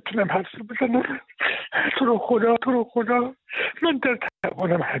دیگه. نمیتونم حرف بزنم. تو رو خدا من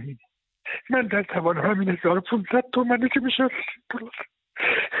در توانم همین 1500 تومنی که میشه $30.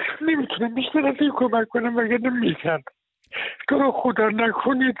 نمیتونم بیشتر از این کمک کنم وگرنه میکردم. تو رو خدا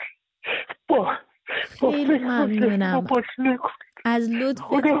نکنید. خیلی ممنونم از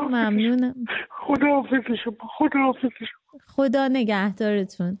لطفتون. ممنونم. خداحافظ شما. خدا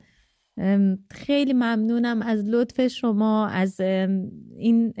نگهدارتون. خیلی ممنونم از لطف شما، از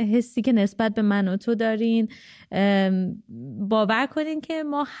این حسی که نسبت به من و تو دارین. باور کنین که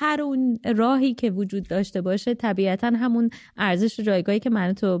ما هر اون راهی که وجود داشته باشه طبیعتا همون ارزش و جایگاهی که من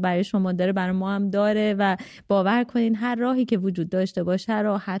و تو برای شما داره برای ما هم داره، و باور کنین هر راهی که وجود داشته باشه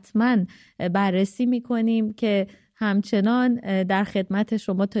رو حتما بررسی میکنیم که همچنان در خدمت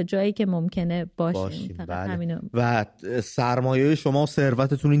شما تا جایی که ممکنه باشیم. بله. و سرمایه شما و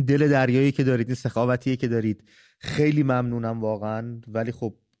ثروتتون، این دل دریایی که دارید، این سخاوتیه که دارید، خیلی ممنونم واقعا. ولی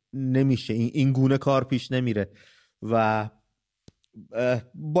خب نمیشه، این گونه کار پیش نمیره و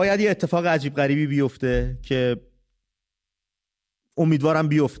باید یه اتفاق عجیب غریبی بیفته که امیدوارم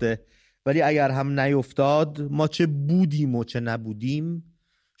بیفته. ولی اگر هم نیفتاد، ما چه بودیم و چه نبودیم،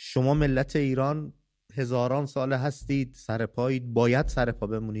 شما ملت ایران هزاران ساله هستید، سرپایید، باید سرپا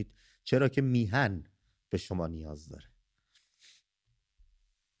بمونید، چرا که میهن به شما نیاز داره.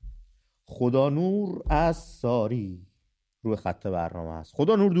 خدا نور از ساری روی خط برنامه هست.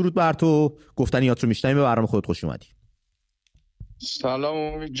 خدا نور، درود بر تو. گفتنیات رو میشنویم، به برنامه خودت خوش اومدی. سلام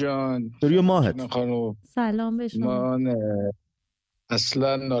امید جان. دریو ماهت. سلام به شما. من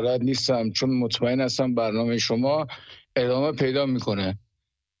اصلا ناراحت نیستم، چون مطمئن هستم برنامه شما ادامه پیدا میکنه.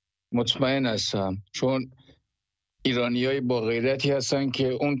 مطمئن هستم، چون ایرانیای با غیرتی هستن که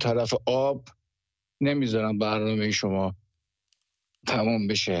اون طرف آب نمیذارن برنامه شما تموم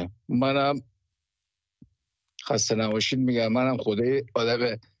بشه. منم خسته نباشید میگم، منم خدای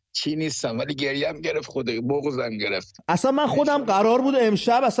آدم چی نیستم، ولی گریم گرفت، خدای بغضم گرفت. اصلا من خودم قرار بود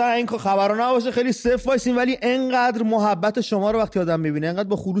امشب اصلا این خبرا نباشه، خیلی صفر وایسیم، ولی انقدر محبت شما رو وقتی آدم میبینه، انقدر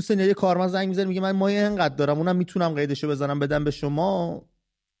با خلوص نیت کارمند زنگ میزنه میگه من مایه انقدر دارم، اونم میتونم قیدشو بزنم بدم به شما.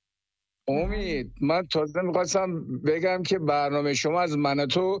 امید، من تازه میخواستم بگم که برنامه شما از من و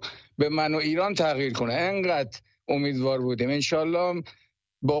تو به من و ایران تغییر کنه، انقدر امیدوار بودیم. انشالله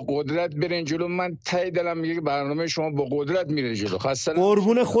با قدرت برین جلو. من ته دلم میگه که برنامه شما با قدرت میره جلو.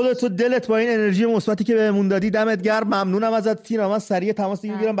 قربون خودت و دلت با این انرژی مثبتی که بهمون دادی، دمت گرم. ممنونم ازت تینا. من سریع تماس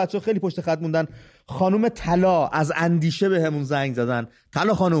میگیرم، بچه‌ها خیلی پشت خط موندن. خانم طلا از اندیشه بهمون زنگ زدن.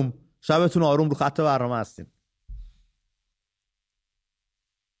 طلا خانم، شبتون آروم، رو خط برنامه هستین.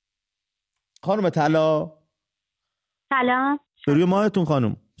 خانم طلا سلام. روی ماهتون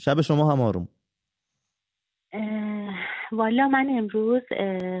خانم، شب شما هم آروم. والا من امروز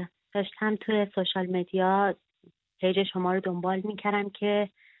داشتم توی سوشال مدیا پیج شما رو دنبال میکردم که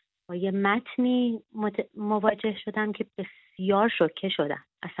با یه متنی مواجه شدم که بسیار شوکه شدم.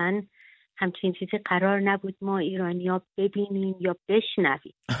 اصلا همچین چیزی قرار نبود ما ایرانی‌ها ببینیم یا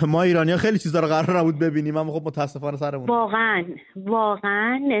بشنویم. ما ایرانی‌ها خیلی چیزا رو قرار نبود ببینیم، اما خب متاسفانه سرمون.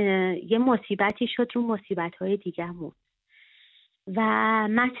 واقعا یه مصیبتی شد رو مصیبت‌های دیگه‌مون. و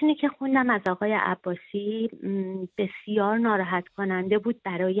متنی که خوندم از آقای عباسی بسیار ناراحت کننده بود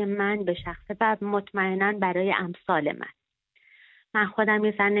برای من به شخصه و مطمئناً برای امثال من خودم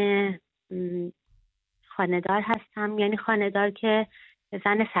یه زن خانه‌دار هستم، یعنی خانه‌دار که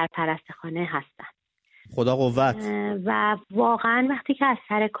زن سرپرست خانه هستم. خدا قوت. و واقعا وقتی که از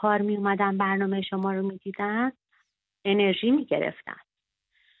سر کار می اومدم برنامه شما رو می دیدم انرژی می گرفتم.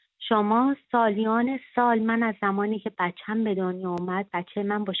 شما سالیان سال، من از زمانی که بچم به دنیا اومد بچه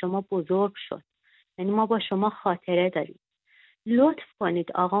من با شما بزرگ شد، یعنی ما با شما خاطره داریم. لطف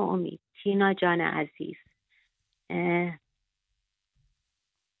کنید آقا امید، تینا جان عزیز،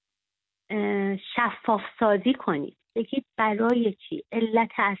 شفاف سازی کنید، بگید برای چی،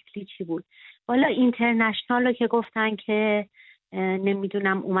 علت اصلی چی بود. والا اینترنشنال رو که گفتن که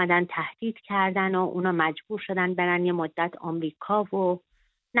نمیدونم اومدن تهدید کردن و اونا مجبور شدن برن یه مدت آمریکا و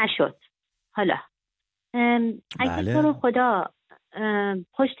نشد. حالا اگه تو رو خدا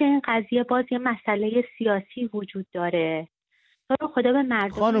پشت این قضیه باز یه مسئله سیاسی وجود داره، تو رو خدا به مردم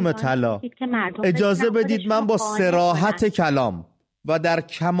خانم طلا اجازه بدید من با صراحت کلام و در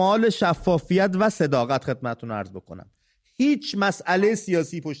کمال شفافیت و صداقت خدمتتون عرض بکنم، هیچ مسئله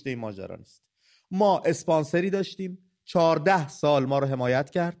سیاسی پشت این ماجرا نیست. ما اسپانسری داشتیم 14 سال ما رو حمایت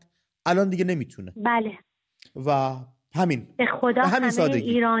کرد، الان دیگه نمیتونه. بله. و همین، به خدا همه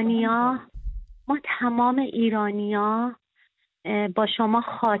ایرانی‌ها، ما تمام ایرانی‌ها با شما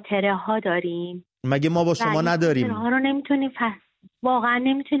خاطره ها داریم. مگه ما با شما نداریم؟ خاطره ها رو نمیتونیم واقعا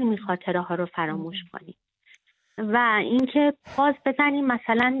نمیتونیم این خاطره ها رو فراموش کنیم. و اینکه باز بزنیم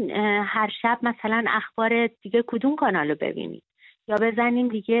مثلا هر شب مثلا اخبار دیگه کدوم کانال رو ببینیم، یا بزنیم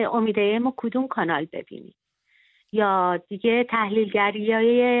دیگه امیده‌ام کدوم کانال ببینیم، یا دیگه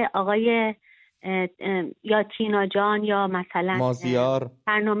تحلیلگریای آقای یا تینا جان یا مثلا مازیار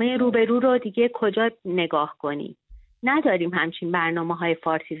برنامه روبرو رو دیگه کجا نگاه کنیم. نداریم همچین برنامه‌های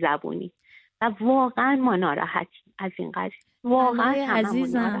فارسی زبونی و واقعا ما ناراحتیم از این قضیه. واقعا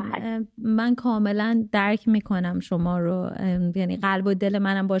عزیزم، من کاملا درک میکنم شما رو، یعنی قلب و دل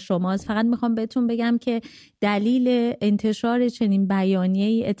منم با شماست. فقط میخوام بهتون بگم که دلیل انتشار چنین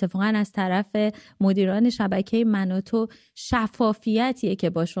بیانیه‌ای اتفاقا از طرف مدیران شبکه من و تو شفافیتیه که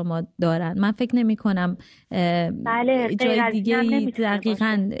با شما دارن. من فکر نمیکنم جای دیگه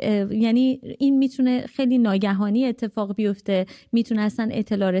دقیقاً، یعنی این میتونه خیلی ناگهانی اتفاق بیفته، میتونه اصلا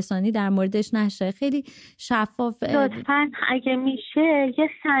اطلاع رسانی در موردش نشه. خیلی شفاف. لطفاً اگه میشه یه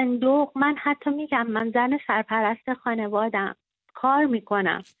صندوق، من حتی میگم من زن سرپرست خانوادم، کار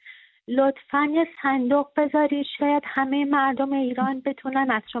میکنم، لطفاً یه صندوق بذارید، شاید همه مردم ایران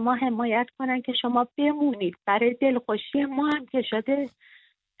بتونن از شما حمایت کنن که شما بمونید. برای دلخوشی ما هم که شده،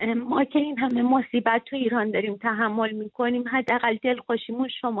 ما که این همه مصیبت تو ایران داریم تحمل میکنیم، حداقل دلخوشیمون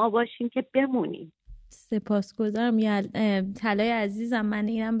شما باشین که بمونید. سپاسگزارم. طلای عزیزم، من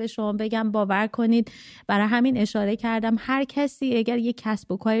اینم به شما بگم، باور کنید برای همین اشاره کردم هر کسی اگر یک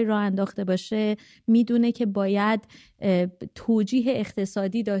کسب و کاری راه انداخته باشه میدونه که باید توجیه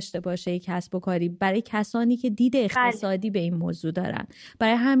اقتصادی داشته باشه یک کسب و کاری، برای کسانی که دید اقتصادی به این موضوع دارن.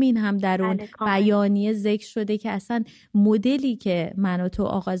 برای همین هم در اون بیانیه ذکر شده که اصلا مدلی که من و تو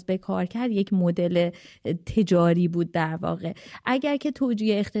آغاز به کار کرد یک مدل تجاری بود در واقع. اگر که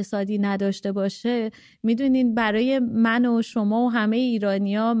توجیه اقتصادی نداشته باشه، میدونین برای من و شما و همه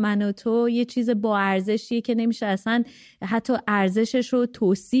ایرانیا، من و تو یه چیز با ارزشیه که نمیشه اصلا حتی ارزشش رو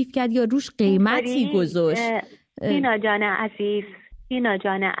توصیف کرد یا روش قیمتی گذاشت. تینا جان عزیز، تینا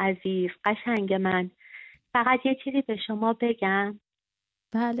جان عزیز، قشنگ من، فقط یه چیزی به شما بگم.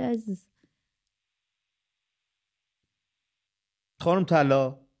 بله عزیز. خانم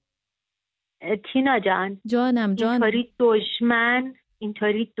طلا. تینا جان جانم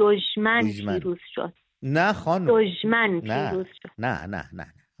اینطوری دشمن پیروز شد. نه خانم، دشمن پیروز شد.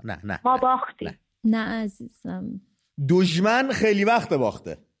 نه ما باختیم. نه عزیزم، دشمن خیلی وقت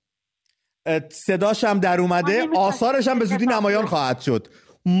باخته. صداش هم در اومده، آثارش هم به زودی نمایان خواهد شد.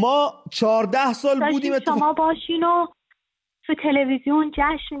 ما 14 سال بودیم شما باشین و تو تلویزیون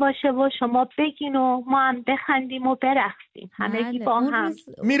جشن باشه و شما بگین و ما هم بخندیم و برقصیم همگی با هم.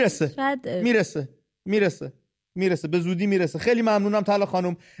 میرسه به زودی میرسه. خیلی ممنونم طلا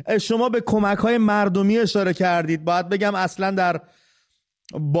خانم. شما به کمک‌های مردمی اشاره کردید. باید بگم اصلا در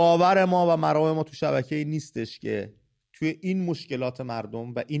باور ما و مرام ما تو شبکه نیستش که توی این مشکلات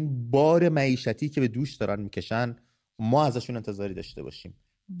مردم و این بار معیشتی که به دوش دارن میکشن ما ازشون انتظاری داشته باشیم.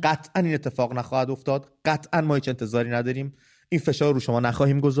 قطعا این اتفاق نخواهد افتاد. قطعا ما هیچ انتظاری نداریم. این فشار رو شما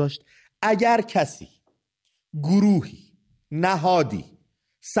نخواهیم گذاشت. اگر کسی، گروهی، نهادی،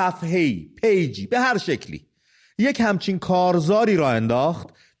 صفحه‌ای، پیجی، به هر شکلی یک همچین کارزاری را انداخت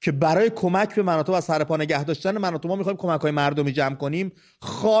که برای کمک به مناطق و سرپا نگه داشتن مناطق ما میخوایم کمک‌های مردمی جمع کنیم،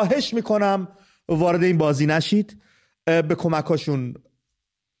 خواهش میکنم وارد این بازی نشید. به کمکاشون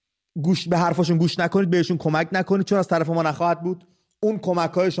به حرفاشون گوش نکنید، بهشون کمک نکنید، چون از طرف ما نخواهد بود. اون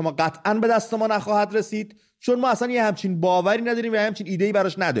کمک‌های شما قطعاً به دست ما نخواهد رسید، چون ما اصلا یه همچین باوری نداریم و یه همچین ایده‌ای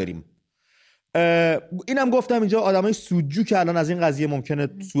براش نداریم. اینم گفتم اینجا آدمای سودجو که الان از این قضیه ممکنه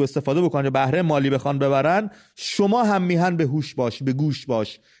سوء استفاده بکنن یا بهره مالی بخوان ببرن، شما هم میهن به هوش باش، به گوش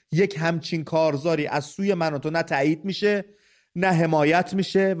باش. یک همچین کارزاری از سوی من و تو نه تایید میشه، نه حمایت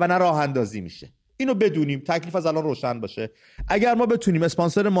میشه و نه راه اندازی میشه. اینو بدونیم، تکلیف از الان روشن باشه. اگر ما بتونیم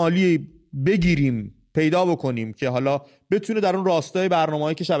اسپانسر مالی بگیریم، پیدا بکنیم که حالا بتونه در اون راستای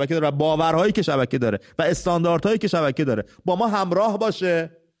برنامه‌هایی که شبکه داره و باورهایی که شبکه داره و استانداردهایی که شبکه داره با ما همراه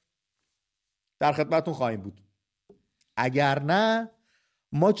باشه، در خدمتتون خواهیم بود. اگر نه،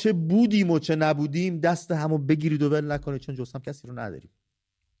 ما چه بودیم و چه نبودیم دست همو بگیرید و ول نکنید، چون جز هم کسی رو نداریم.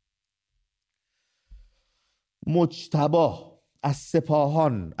 مجتبی از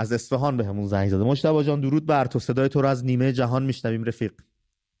سپاهان، از اصفهان به همون زنگ زده. مجتبی جان درود بر تو، صدای تو رو از نیمه جهان میشنویم رفیق.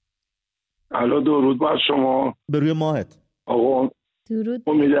 الو، درود بر شما. به روی ماهت. آقا درود.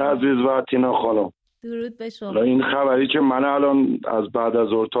 امید عزیز و تینا خانم. درود به شما. این خبری که من الان از بعد از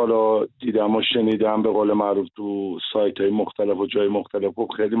ظهر دیدم و شنیدم، به قول معروف تو سایت‌های مختلف و جای مختلف، و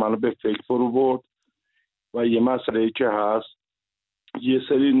خیلی منو به فکر فرو برد. و یه مسئله‌ای که هست، یه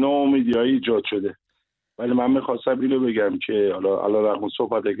سری ناامیدی‌های ایجاد شده. ولی من می‌خواستم اینو بگم که حالا رغم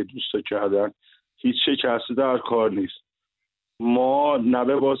صحبتی که دوستا کردن، هیچ شکستی در کار نیست. ما نه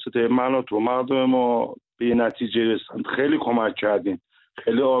به واسطه من و تو، مردم ما به نتیجه رسیدن. خیلی کمک کردیم،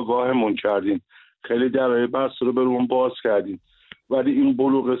 خیلی آگاهمون کردیم، خیلی درهای بسته رو برون باز کردیم، ولی این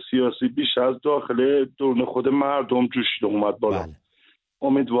بلوغ سیاسی بیش از داخل درون خود مردم جوشیده اومد بالا.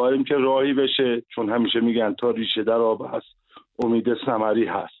 امیدواریم که راهی بشه، چون همیشه میگن تا ریشه در آب هست امید ثمری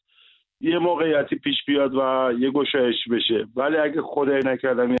هست. یه موقعیتی پیش بیاد و یه گشایش بشه، ولی اگه خدای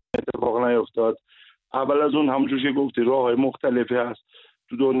نکردم یه اتفاق نیفتاد، اول از اون همونجور که گفتی راههای مختلفی هست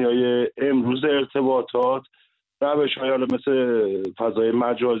تو دنیای امروز ارتباطات، روش‌های مثل فضای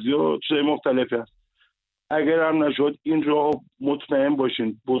مجازی و چیزهای مختلفی هست. اگر هم نشد این راه مطمئن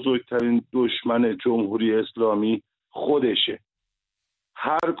باشین بزرگترین دشمن جمهوری اسلامی خودشه.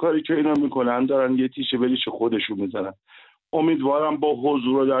 هر کاری که اینا میکنن دارن یه تیشه به ریش خودشون میزنن. امیدوارم با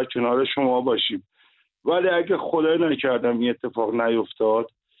حضور در کنار شما باشیم، ولی اگه خدای نکردم این اتفاق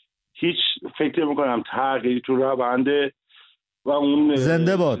نیفتاد، هیچ فکر میکنم تغییری تو رونده و اون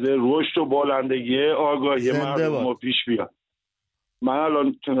زنده باد رشد و بالندگی آگاهی مردم رو پیش بیاد. من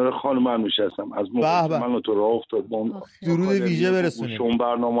الان کنار خانم نشستم، از موقع من و تو راه افتاد با درود ویژه برسونیم. شما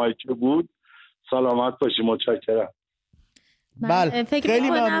برنامه‌ای که بود، سلامت باشی، متشکرم. بله، خیلی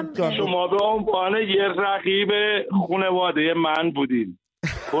ممنون. شما به عنوان یه رقیب خانواده من بودین.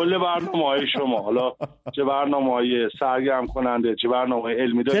 کل برنامه‌های شما، حالا چه برنامه‌های سرگرم کننده، چه برنامه‌های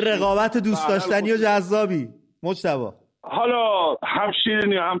علمی داشتین، چه رقابت دوست داشتنی و جذابی مجتبی. حالا هم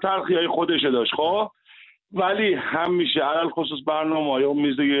شیرینی هم تلخی‌های خودش داشت، خب، ولی همیشه علل خصوص برنامه‌های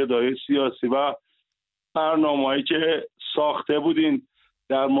امیدواری سیاسی و برنامه‌هایی که ساخته بودین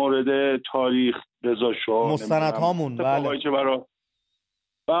در مورد تاریخ، رضا شاه، مستندهامون، بله.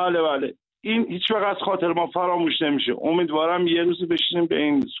 بله این هیچ وقت از خاطر ما فراموش نمیشه. امیدوارم یه روزی بشینیم به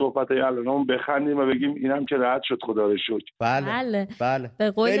این صحبت‌های الانمون بخندیم و بگیم اینم که رد شد، خدا رو شکر. بله.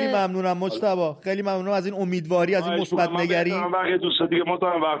 خیلی ممنونم مجتبی، خیلی ممنونم از این امیدواری، از این مثبت نگری. بقیه دوستا دیگه ما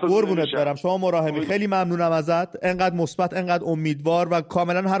دارم وقتا قربونت برم، شما مراهمی. خیلی ممنونم ازت، انقدر مثبت، انقدر امیدوار و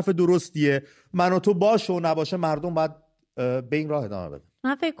کاملا حرف درستیه. من و تو باشه و نباشه مردم باید به این راه ادامه بدن.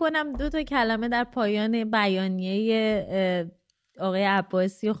 من فکر کنم 2 کلمه در پایان بیانیه آقای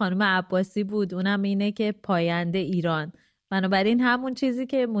عباسی و خانم عباسی بود، اونم اینه که پاینده ایران. بنابراین همون چیزی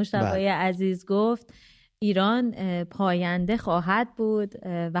که مجتبی عزیز گفت، ایران پاینده خواهد بود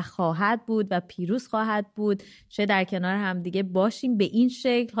و خواهد بود و پیروز خواهد بود. چه در کنار هم دیگه باشیم به این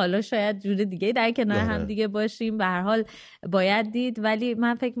شکل، حالا شاید جور دیگه در کنار هم دیگه باشیم، به هر حال باید دید. ولی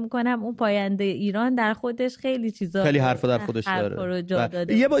من فکر میکنم اون پاینده ایران در خودش خیلی چیزا، خیلی حرفا در خودش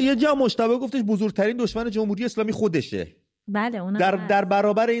داره. یه جا مجتبی گفتش بزرگترین دشمن جمهوری اسلامی خودشه. بله، اونم در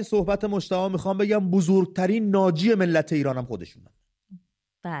برابر این صحبت مجتبی میخوام بگم بزرگترین ناجی ملت ایران هم خودشونن.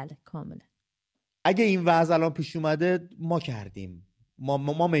 بله کاملا. اگه این وضع الان پیش اومده ما کردیم،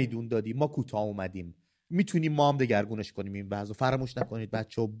 ما میدون دادیم، ما کوتاه اومدیم، میتونیم ما هم دگرگونش کنیم این وضع. فراموش نکنید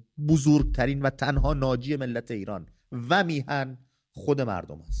بچه‌ها، بزرگترین و تنها ناجی ملت ایران و میهن خود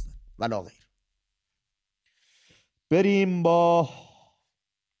مردم هستن ولا غیر. بریم با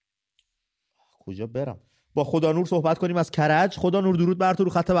کجا برم؟ با خدا نور صحبت کنیم از کرج. خدا نور، درود بر تو، رو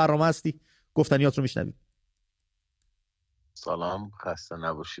خط برنامه هستی، گفتنیات رو میشنویم. سلام، خسته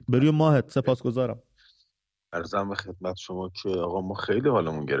نباشید. بریم ماهت، سپاسگزارم. عرضم به خدمت شما که آقا ما خیلی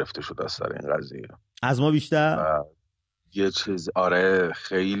حالمون گرفته شد از سر این قضیه. از ما بیشتر؟ یه چیز، آره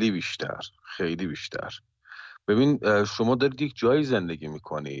خیلی بیشتر. ببین شما دارید یک جایی زندگی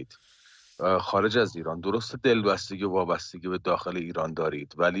میکنید خارج از ایران، درست دلبستگی و وابستگی به داخل ایران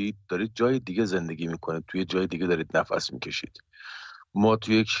دارید، ولی دارید جای دیگه زندگی میکنید، توی جای دیگه دارید نفس میکشید. ما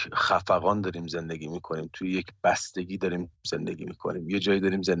توی یک خفقان داریم زندگی میکنیم، توی یک بستگی داریم زندگی میکنیم، یه جایی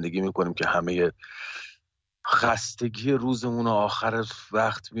داریم زندگی میکنیم که همه خستگی روزمون آخر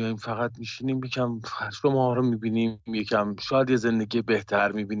وقت میایم فقط میشینیم یکم شما رو میبینیم، یکم شاید یه زندگی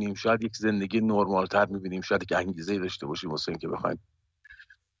بهتر میبینیم، شاید یک زندگی نرمالتر میبینیم، شاید یک انگیزه داشته باشیم واسه اینکه بخوایم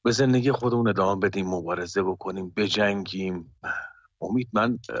به زندگی خودمون ادامه بدیم، مبارزه بکنیم، بجنگیم. امید،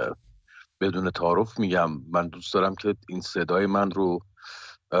 من بدون تعارف میگم، من دوست دارم که این صدای من رو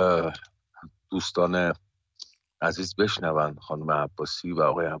دوستان عزیز بشنون، خانم عباسی و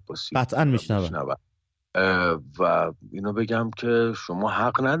آقای عباسی قطعا میشنون و اینو بگم که شما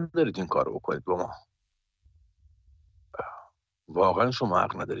حق ندارید این کار رو بکنید با ما. واقعا شما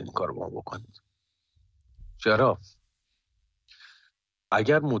حق ندارید این کار رو با ما بکنید. چرا؟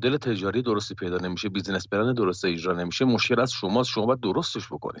 اگر مدل تجاری درستی پیدا نمیشه، بیزینس پلن درستی اجرا نمیشه، مشکل از شماست. شما باید درستش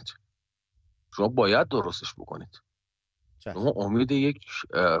بکنید. شما باید درستش بکنید. شما امید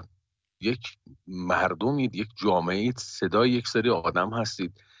یک مردمید، یک جامعه، صدای یک سری آدم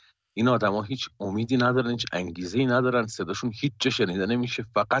هستید. این آدما هیچ امیدی ندارن، هیچ انگیزه‌ای ندارن، صداشون هیچ جا شنیده نمیشه.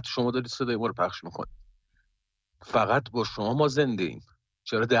 فقط شما دارید صدای ما رو پخش میکنید. فقط با شما ما زنده ایم.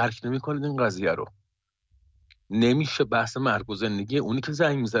 چرا درک نمیکنید این قضیه رو؟ نمیشه بحث مرگ و زندگی. اونی که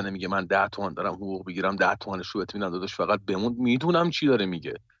زنگ میزنه میگه من 10 تومن دارم حقوق بگیرم، 10 تومنش رو بهت میدم داداش فقط بمون، میدونم چی داره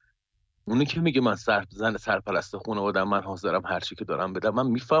میگه. اونی که میگه من سرپرست خانواده‌ام، من حاضرم هر چی که دارم بدم، من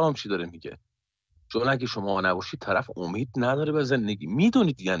میفهمم چی داره میگه. چون اگه شما نباشید طرف امید نداره به زندگی.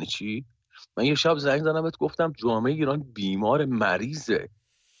 میدونید یعنی چی؟ من یه شب زنگ زدم بهت گفتم جامعه ایران بیمار، مریضه.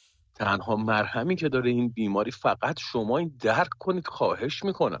 تنها مرهمی که داره این بیماری فقط شما این درک کنید. خواهش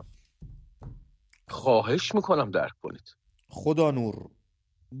میکنم درک کنید. خدا نور،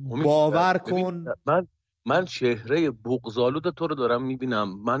 باور کن. من چهره بغض‌آلود تو رو دارم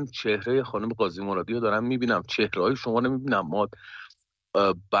میبینم، من چهره خانم قاضی مرادی رو دارم میبینم، چهره‌های شما رو میبینم. ما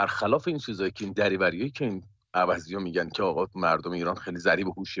برخلاف این چیزایی که این دریوریایی که این عوضی‌ها میگن که آقا مردم ایران خیلی ضریب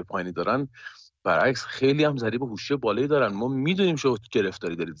هوشی پایینی دارن، برعکس خیلی هم ضریب هوشی بالایی دارن. ما میدونیم شما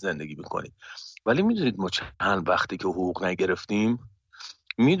گرفتاری دارید زندگی میکنید، ولی میدونید ما چند وقتی که حقوق نگرفتیم؟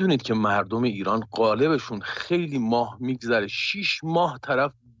 میدونید که مردم ایران غالبشون خیلی ماه میگذره، 6 ماه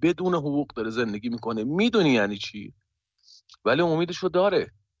طرف بدون حقوق داره زندگی میکنه. میدونی یعنی چی؟ ولی امیدشو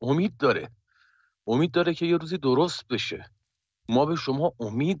داره، امید داره که یه روزی درست بشه. ما به شما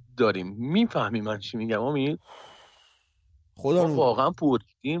امید داریم. میفهمی من چی میگم امید؟ خدا نور. واقعا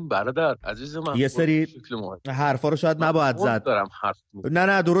پوریدیم برادر عزیز من. یه سری حرفا رو شاید نباید زد.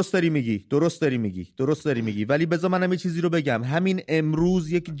 نه درست داری میگی ولی بذار منم یه چیزی رو بگم. همین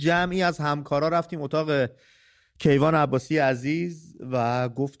امروز یک جمعی از همکارا رفتیم اتاق کیوان عباسی عزیز و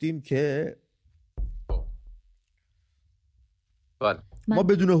گفتیم که ما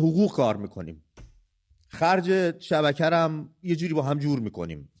بدون حقوق کار میکنیم، خرج شبکه هم یه جوری با هم جور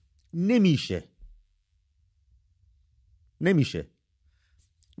میکنیم، نمیشه.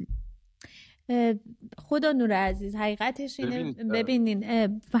 خدا نور عزیز، حقیقتش اینه. ببینین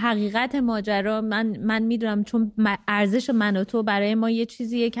حقیقت ماجرا من میدونم، چون ارزش من و تو برای ما یه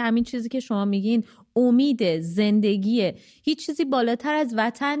چیزیه که همین چیزی که شما میگین امید زندگیه. هیچ چیزی بالاتر از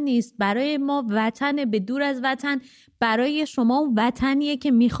وطن نیست. برای ما وطن، به دور از وطن برای شما اون وطنیه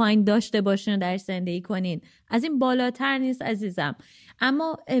که میخواین داشته باشین و در زندگی کنین. از این بالاتر نیست عزیزم.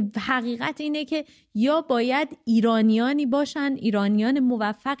 اما حقیقت اینه که یا باید ایرانیانی باشن، ایرانیان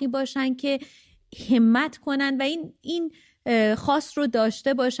موفقی باشن که همت کنن و این خاص رو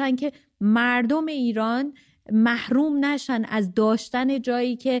داشته باشن که مردم ایران محروم نشن از داشتن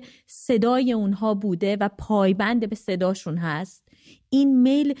جایی که صدای اونها بوده و پایبند به صداشون هست. این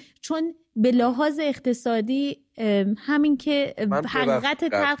میل، چون به لحاظ اقتصادی همین که حقیقت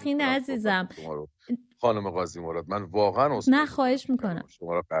تلخین عزیزم. خانم قاضی مراد، من واقعا نه خواهش میکنم،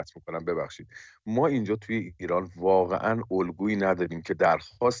 شما را قطع میکنم، ببخشید. ما اینجا توی ایران واقعا الگویی نداریم که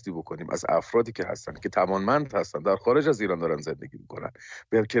درخواستی بکنیم از افرادی که هستن که توانمند هستن، در خارج از ایران دارن زندگی میکنن،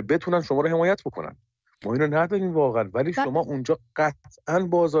 که بتونن شما رو حمایت بکنن. ما اینو نداریم واقعا. ولی شما اونجا قطعا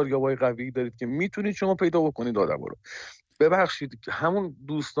بازاریابای قوی دارید که میتونید شما پیدا بکنید آدم‌ها رو. ببخشید، همون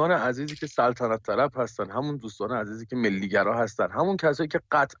دوستان عزیزی که سلطنت طلب هستن، همون دوستان عزیزی که ملیگرا هستن، همون کسایی که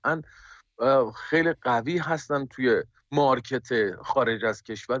قطعا خیلی قوی هستن توی مارکت خارج از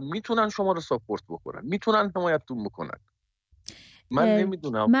کشور، میتونن شما رو ساپورت بکنن، میتونن حمایتتون بکنن. من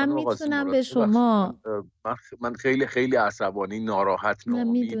نمیدونم، من میتونم به شما، من خیلی خیلی عصبانی، ناراحت،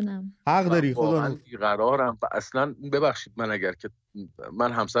 ناامید، حق داری، خدا بیقرارم و اصلا ببخشید، من اگر که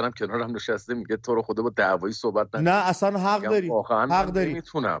من همسرم کنارم نشسته میگه تو رو خدا با دعوایی صحبت نه اصلا حق داری، حق داری،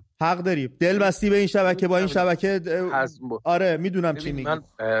 نمیتونم، حق داری، دل بستی به این شبکه، با این شبکه. آره میدونم چی میگی.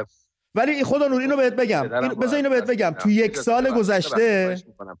 ولی خدا نور اینو بهت بگم، بذار اینو بهت بگم، تو یک سال گذشته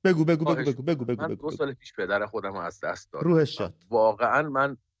بگو 2 سال پیش پدر خودم از دست دادم. روحش شاد. واقعا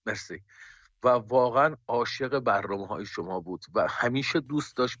من مرسی و واقعا عاشق برنامه‌های شما بود و همیشه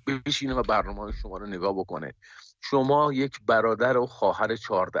دوست داشت بشینه و برنامه‌های شما رو نگاه بکنه. شما یک برادر و خواهر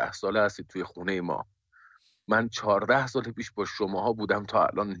 14 ساله هستید توی خونه ما. من 14 سال پیش با شماها بودم، تا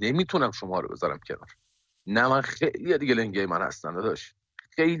الان نمیتونم شما رو بذارم کنار. نه، من خیلی دیگه لنگه من هستن داداش،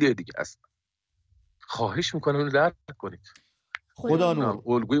 خیلی دیگه هستن. خواهش میکنم اینو درک کنید. خدا نور.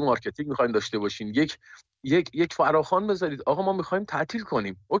 الگوی مارکتینگ میخواین داشته باشین، یک فراخوان بذارید. آقا ما میخوایم تعطیل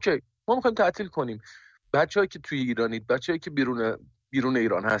کنیم. اوکی، ما میخوایم تعطیل کنیم. بچه‌ای که توی ایرانید، بچه‌ای که بیرون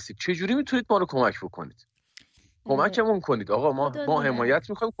ایران هستید، چه جوری میتونید ما رو کمک بکنید؟ کمکمون کنید. آقا ما حمایت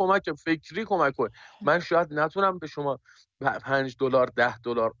میخوایم، کمک فکری کمک کنید. من شاید نتونم به شما $5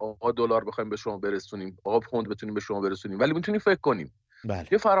 $10 آقا دلار بخوایم به شما برسونیم، آقا پوند بتونیم به شما برسونیم، ولی میتونیم فکر کنیم. بله.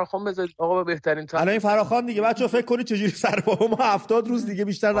 یه فراخوان بذارید آقا، به بهترین الان این فراخوان دیگه بچه‌ها فکر کنید چجوری سر با ما 70 روز دیگه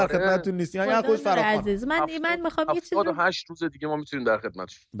بیشتر در خدمتتون نیستیم. یعنی خوش فراخوان عزیز، من میخوام یه چیزی 78 روز دیگه ما میتونیم در خدمتتون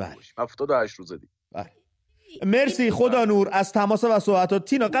باشیم. 78 روز دیگه. بله. مرسی خدا نور از تماس و صحبتات.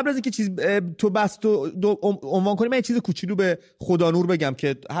 تینا، قبل از اینکه چیز تو بس تو عنوان کنیم، من یه چیز کوچولو به خدا نور بگم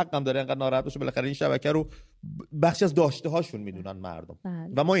که حقم داره انقدر ناراحت باشه. بالاخره این شبکه رو بخشی از داشته هاشون میدونن مردم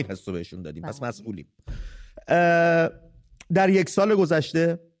و ما این حسو بهشون دادیم، پس مسئولیم. در یک سال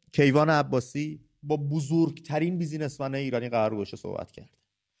گذشته کیوان عباسی با بزرگترین بیزینسمن ایرانی قرار گذاشته صحبت کرد.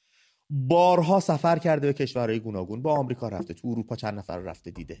 بارها سفر کرده به کشورهای گوناگون، با آمریکا رفته، تو اروپا چند نفر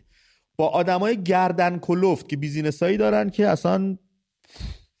رفته دیده، با آدمای گردن کلفت که بیزینسایی دارن که اصلا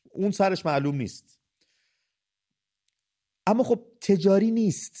اون سرش معلوم نیست، اما خب تجاری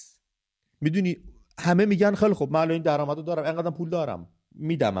نیست. میدونی همه میگن خیلی خب من الان این درآمدو دارم، اینقدر پول دارم،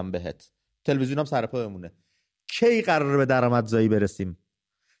 میدمم بهت، تلویزیونم سر پایمونه. کی قراره به درآمدزایی برسیم؟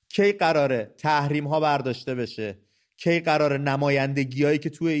 کی قراره تحریم ها برداشته بشه؟ کی قراره نمایندگیایی که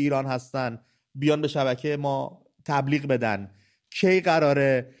توی ایران هستن بیان به شبکه ما تبلیغ بدن؟ کی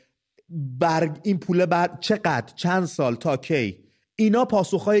قراره این پول بعد چند سال تا کی؟ اینا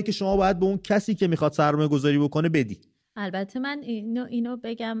پاسخهایی که شما باید به اون کسی که میخواد سرمایه گذاری بکنه بدی. البته من اینو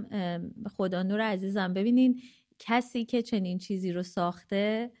بگم خدا نور عزیزم، ببینین کسی که چنین چیزی رو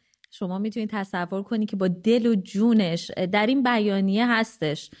ساخته، شما میتونید تصور کنی که با دل و جونش، در این بیانیه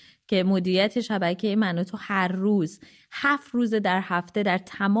هستش که مدیریت شبکه من و تو هر روز 7 روز در هفته، در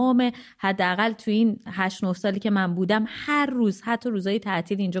تمام حداقل تو این 8-9 سالی که من بودم، هر روز حتی روزهای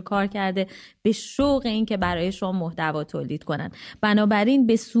تعطیل اینجا کار کرده به شوق این که برای شما محتوا تولید کنن. بنابراین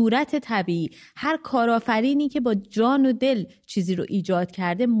به صورت طبیعی هر کارآفرینی که با جان و دل چیزی رو ایجاد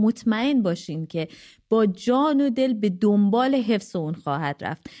کرده، مطمئن باشین که با جان و دل به دنبال حفظ اون خواهد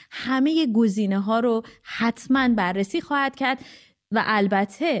رفت. همه گزینه‌ها رو حتما بررسی خواهد کرد و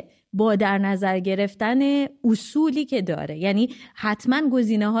البته با در نظر گرفتن اصولی که داره. یعنی حتما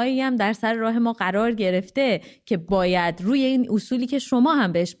گزینه‌هایی هم در سر راه ما قرار گرفته که باید روی این اصولی که شما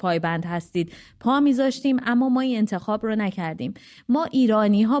هم بهش پایبند هستید پا میذاشتیم، اما ما این انتخاب رو نکردیم. ما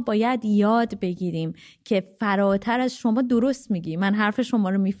ایرانی‌ها باید یاد بگیریم که فراتر از شما، درست میگی، من حرف شما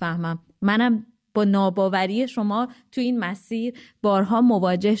رو میفهمم، منم با ناباوری شما تو این مسیر بارها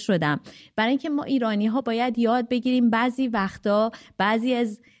مواجه شدم. برای اینکه ما ایرانی‌ها باید یاد بگیریم بعضی وقتا بعضی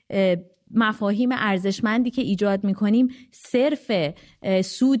از مفاهیم ارزشمندی که ایجاد میکنیم صرف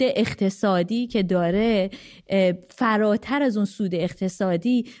سود اقتصادی که داره، فراتر از اون سود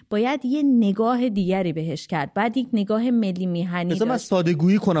اقتصادی باید یه نگاه دیگری بهش کرد، بعد یک نگاه ملی میهنی داشت. بذار من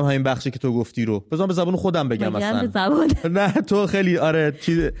ساده‌گویی کنم همین بخشی که تو گفتی رو، بذار به زبان خودم بگم مثلا. نه تو خیلی آره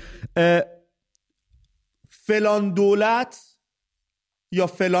فلان دولت یا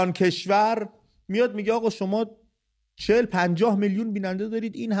فلان کشور میاد میگه آقا شما 40-50 میلیون بیننده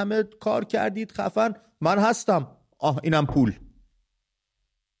دارید، این همه کار کردید، خفن، من هستم، اینم پول.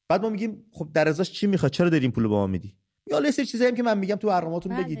 بعد ما میگیم خب در ازاش چی میخواد، چرا دارین پول به ما میدی؟ یا لیست چیزایی که من میگم تو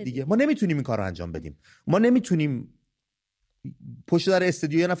برنامه‌تون بگید دیگه. ما نمیتونیم این کارو انجام بدیم. ما نمیتونیم پشت در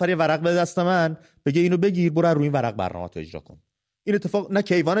استودیو یه نفر یه ورق به دست من بگه اینو بگیر برو روی این ورق برنامه‌تو اجرا کن. این اتفاق نه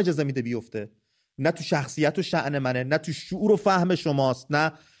کیوان اجازه میده بیفته، نه تو شخصیت و شأن منه، نه تو شعور و فهم شماست،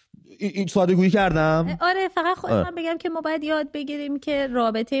 نه این ساده‌گویی کردم. آره فقط خودم بگم که ما باید یاد بگیریم که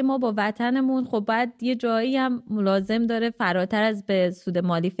رابطه ما با وطنمون خب باید یه جایی هم لازم داره فراتر از به سود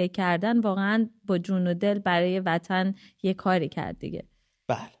مالی فکر کردن، واقعا با جون و دل برای وطن یه کاری کرد دیگه.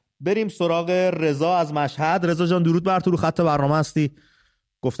 بله بریم سراغ رضا از مشهد. رضا جان درود بر تو، رو خط برنامه هستی،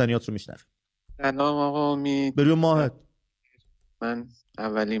 گفتنیات رو میشنویم. سلام آقا امید. بریم ماهت. من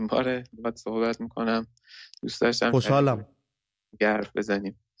اولین باره باهات صحبت میکنم، دوست داشتم خوشحالم حرف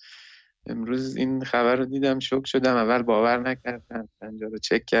بزنیم. امروز این خبر رو دیدم شوک شدم، اول باور نکردم، پنجاه رو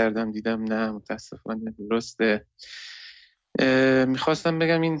چک کردم دیدم نه متاسفانه درسته. میخواستم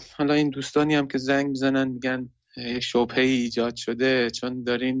بگم این دوستانی هم که زنگ میزنن میگن یه شبهه ایجاد شده چون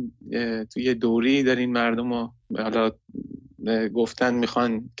دارین توی دوری دارین مردم رو حالا گفتن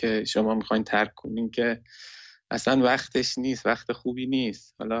میخوان که شما میخواین ترک کنین که اصلا وقتش نیست، وقت خوبی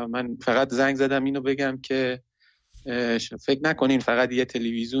نیست. حالا من فقط زنگ زدم اینو بگم که فکر نکنین فقط یه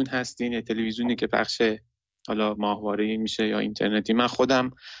تلویزیون هستین، یه تلویزیونی که پخش حالا ماهواره‌ای میشه یا اینترنتی. من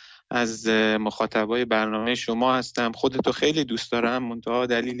خودم از مخاطبای برنامه شما هستم، خودتو خیلی دوست دارم، منتها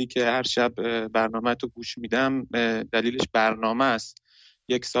دلیلی که هر شب برنامه تو گوش میدم دلیلش برنامه است.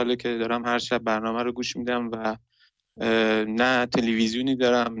 1 ساله که دارم هر شب برنامه رو گوش میدم و نه تلویزیونی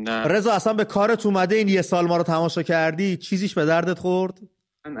دارم نه. رضا اصلا به کارت اومده این 1 سال ما رو تماشا کردی، چیزیش به دردت خورد؟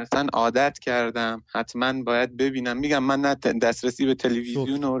 من اصلا عادت کردم حتما باید ببینم. میگم من نه دسترسی به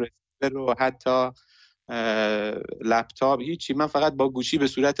تلویزیون و رسیور و حتی لپتاپ هیچی، من فقط با گوشی به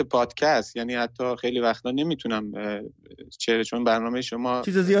صورت پادکست، یعنی حتی خیلی وقتا نمیتونم چون برنامه شما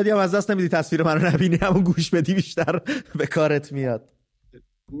چیز زیادی هم از دست نمیدی تصویر من رو نبینی، همون گوش بدی بیشتر به کارت میاد.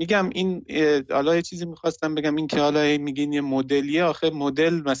 میگم این حالا یه چیزی میخواستم بگم، این که حالا میگین یه مدلیه، آخه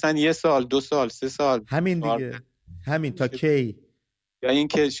مدل مثلا 1 سال 2 سال 3 سال همین دیگه، همین تا کی؟ یا این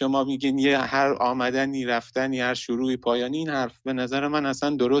که شما میگین یه هر آمدنی رفتنی هر شروعی پایانی، این حرف به نظر من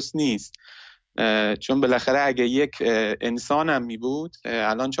اصلا درست نیست. چون بالاخره اگه یک انسانم می بود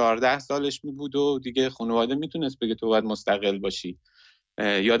الان 14 سالش می بود و دیگه خانواده میتونست بگه تو باید مستقل باشی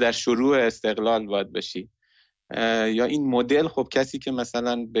یا در شروع استقلال باید باشی. یا این مدل، خب کسی که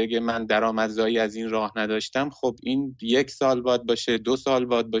مثلا بگه من درآمدزایی از این راه نداشتم، خب این 1 سال باید باشه 2 سال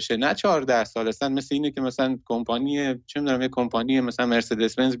باید باشه نه 14 سال. اصلا مثل اینه که مثلا کمپانی چه میدونم یه کمپانی مثلا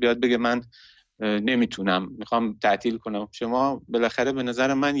مرسدس بنز بیاد بگه من نمیتونم میخوام تعطیل کنم. شما بالاخره به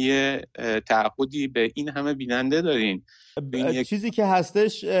نظر من یه تعهدی به این همه بیننده دارین. چیزی که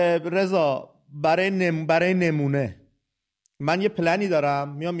هستش رضا برای نمونه من یه پلنی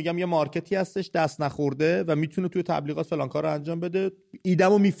دارم، میگم یه مارکتی هستش دست نخورده و میتونه توی تبلیغات فلان کار رو انجام بده،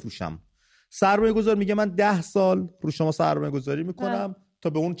 ایدمو میفروشم. سرمایه گذار میگه من 10 سال رو شما سرمایه گذاری میکنم تا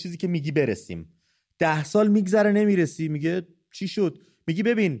به اون چیزی که میگی برسیم. 10 سال میگذره نمیرسی، میگه چی شد؟ میگی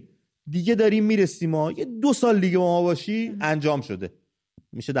ببین دیگه داریم میرسیم، ما یه 2 سال دیگه ما باشی انجام شده،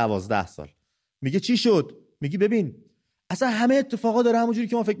 میشه 12 سال. میگه چی شد؟ میگی ببین اصلا همه اتفاقا داره همونجوری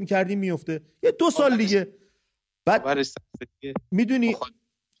که ما فکر میکردیم میفته، یه 2 سال دیگه. بعد میدونی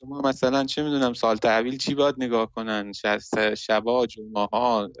شما مثلا چه میدونم سال تحویل چی باید نگاه کنن، شبا جمعه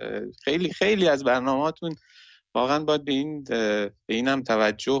ها، خیلی خیلی از برنامه‌هاتون واقعا باید به اینم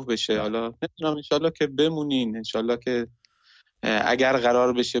توجه بشه. حالا نمیدونم انشالله که بمونین، انشالله که اگر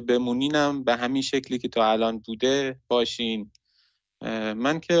قرار بشه بمونینم به همین شکلی که تا الان بوده باشین.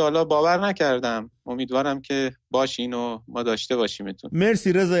 من که حالا باور نکردم، امیدوارم که باشین و ما داشته باشیمتون.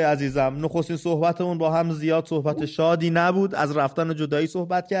 مرسی رضای عزیزم. نخستین صحبتمون با هم زیاد صحبت شادی نبود، از رفتن جدایی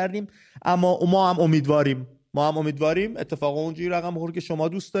صحبت کردیم، اما ما هم امیدواریم اتفاق اونجوری رقم بخوره که شما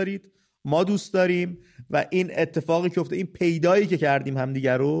دوست دارید، ما دوست داریم و این اتفاقی که افتاد، این پیدایی که کردیم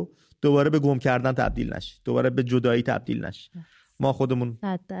همدیگر رو، دوباره به گم کردن تبدیل نشه، دوباره به جدایی تبدیل نشه. ما خودمون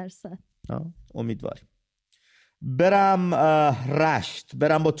 100% امیدواریم. برم رشت،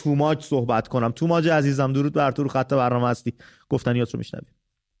 برم با توماج صحبت کنم. توماج عزیزم درود بر تو، رو خط برنامه هستی، گفتنیات رو میشنویم.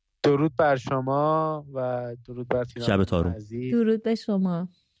 درود بر شما و درود بر تینا. شب تارو. درود به شما.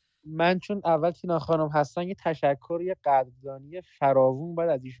 من چون اول تینا خانم هستن یه تشکر، یه قدردانی فراوون باید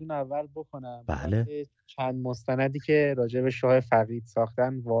از ایشون اول بکنم. بله. چند مستندی که راجع به شاه فقید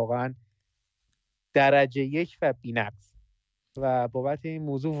ساختن واقعا درجه 1 و بی‌نقص و بابت این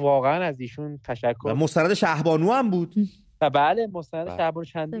موضوع واقعا از ایشون تشکر. و مستند شهبانو هم بود. و بله مستند شهبانو،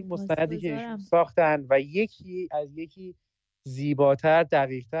 چندین مستندی که ایشون ساختن و یکی از یکی زیباتر،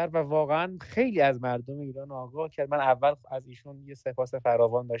 دقیقتر و واقعا خیلی از مردم ایران آگاه کرد. من اول از ایشون یه سپاس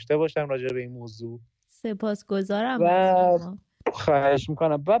فراوان داشته باشم راجع به این موضوع. سپاسگزارم و خواهش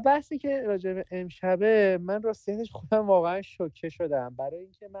میکنم. و بحثی که راجع به امشبه، من راستیتش خودم واقعا شوکه شدم، برای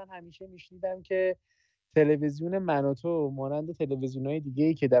اینکه من همیشه میشنیدم که تلویزیون من و تو مانند تلویزیون‌های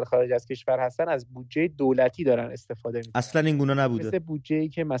دیگه‌ای که در خارج از کشور هستن از بودجه دولتی دارن استفاده میکنن. اصلا این گونه نبوده. مثل بودجه‌ای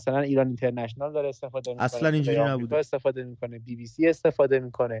که مثلا ایران اینترنشنال داره استفاده میکنه، اصلا اینجوری نبوده. استفاده میکنه، BBC استفاده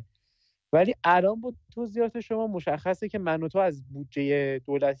میکنه. ولی الان با توضیحات شما مشخصه که من و تو از بودجه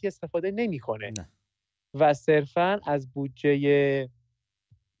دولتی استفاده نمیکنه و صرفاً از بودجه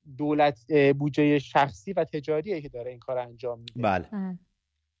بودجه شخصی و تجاریه که داره این کار انجام میده. بله.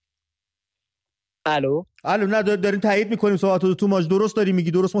 الو نه داریم تایید میکنیم صحبتاتو. تو ماج درست داری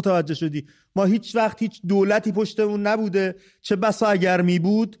میگی، درست متوجه شدی. ما هیچ وقت هیچ دولتی پشتمون نبوده، چه بسا اگر می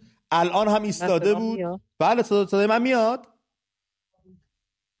بود الان هم ایستاده بود. بله صدای من میاد.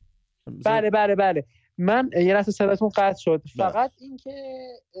 بله من یه لحظه صداتون قطع شد. فقط این که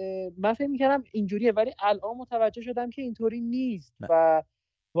من فکر می‌کردم اینجوریه ولی الان متوجه شدم که اینطوری نیست و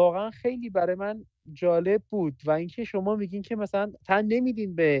واقعا خیلی برای من جالب بود. و اینکه شما میگین که مثلا تن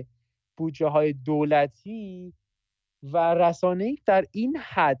نمیدین به بودجه های دولتی و رسانه‌ای در این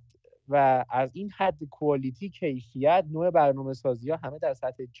حد و از این حد کوالیتی، کیفیت، نوع برنامه سازی ها همه در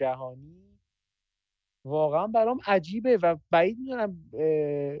سطح جهانی، واقعا برام عجیبه و بعید میدونم،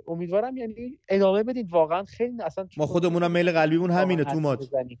 امیدوارم یعنی ادامه بدید. واقعا خیلی اصلا ما خودمونم میل قلبیمون همینه تو مات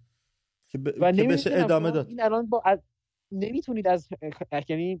و که بشه ادامه داد. این الان نمیتونید از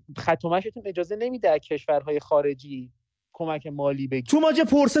یعنی خط و مشیتون اجازه نمیده از کشورهای خارجی کمک مالی بگیرید. تو ماجه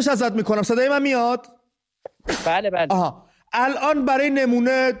پرسش ازت میکنم، صدای من میاد؟ بله. آها. الان برای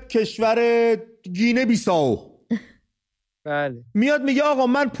نمونه کشور گینه بیساو بله میاد میگه آقا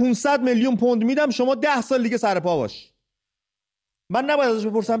من 500 میلیون پوند میدم، شما 10 سال دیگه سر پا باش. من نباید ازش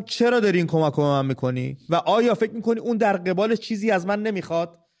بپرسم چرا داری این کمک رو من میکنی و آیا فکر میکنی اون در قبالش چیزی از من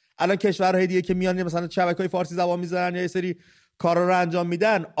نمیخواد؟ الان کشورهای دیگه که میان مثلا شبکه‌های فارسی زبان میذارن یا یه سری کارا رو انجام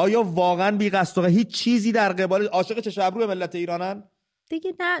میدن، آیا واقعا بی قصد و هیچ چیزی در قبال عاشق چشم ابرو ملت ایرانن؟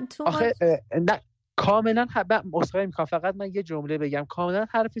 دیگه نه تو نه کاملا مصاحبه میکنم. فقط من یه جمله بگم، کاملا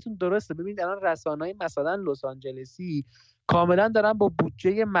حرفتون درسته. ببینید الان رسانه‌های مثلا لس آنجلسی کاملا دارن با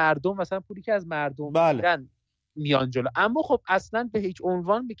بودجه مردم، مثلا پولی که از مردم میدن میان جلو، اما خب اصلا به هیچ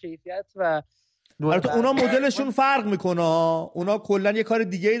عنوان به کیفیت و البته اونا مدلشون فرق میکنه. اونا کلا یه کار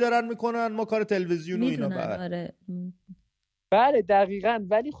دیگه‌ای دارن میکنن، ما کار تلویزیون و اینا. بله دقیقاً.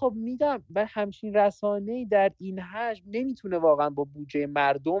 ولی خب میدم و همچین رسانه‌ای در این حجم نمیتونه واقعا با بودجه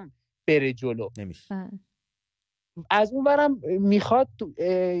مردم بره جلو. نمیشه. از اون برم میخواد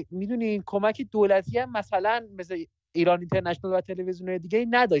میدونین کمک دولتی هم مثلا مثل ایران اینترنشنال و تلویزیون‌های دیگه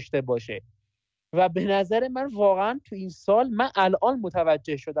نداشته باشه و به نظر من واقعا تو این سال من الان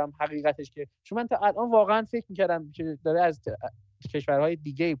متوجه شدم حقیقتش، که چون من تا الان واقعا فکر میکردم که داره از کشورهای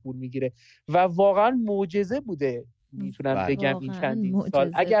دیگه پول میگیره و واقعا معجزه بوده. میتونم بگم این چندین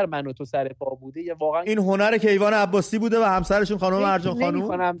سال اگر من و تو سر پا بوده یا واقعا این هنر کیوان عباسی بوده و همسرشون خانم مرجان خانم.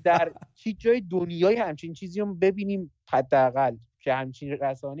 نمی‌کنم در هیچ جای دنیای همچین چیزی رو ببینیم حداقل که همچین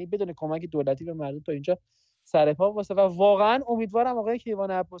رسانه‌ای بدون کمک دولتی به مردم تا اینجا سر پا واسه. و واقعا امیدوارم آقای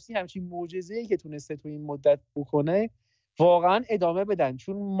کیوان عباسی همچین معجزه‌ای که تونسته تو این مدت بکنه واقعا ادامه بدن،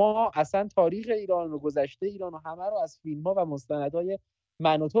 چون ما اصلا تاریخ ایران و گذشته ایران و همه رو از فیلم‌ها و مستندهای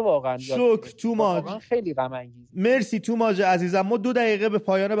من و تو واقعا شکر توماج، واقعا خیلی غم انگیز. مرسی توماج عزیزم. ما 2 دقیقه به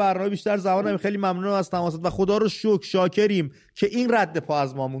پایان برنامه بیشتر زمان نمیم. خیلی ممنونم از تماست و خدا رو شاکریم که این رد پا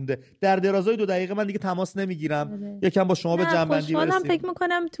از ما مونده. در درازای 2 دقیقه من دیگه تماس نمیگیرم، یکم با شما به جنبندی برسیم. خوشحالم، فکر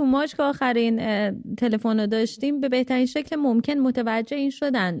میکنم توماج که آخرین تلفن رو داشتیم به بهترین شکل ممکن متوجه این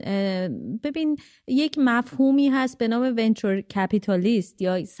شدن. ببین یک مفهومی هست به نام ونچر کپیتالیست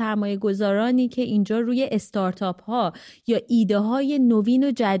یا سرمایه گذارانی که اینجا روی استارتاپ ها یا ایده های نوین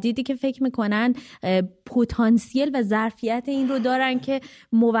و جدیدی که فکر میکنن پتانسیل و ظرفیت این رو دارن که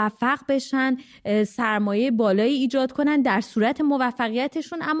موفق بشن، سرمایه بالایی ایجاد کنن در صورت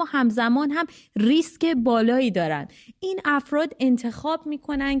موفقیتشون، اما همزمان هم ریسک بالایی دارن. این افراد انتخاب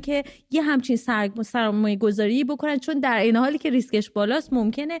میکنن که یه همچین سرمایه گذاری بکنن، چون در این حالی که ریسکش بالاست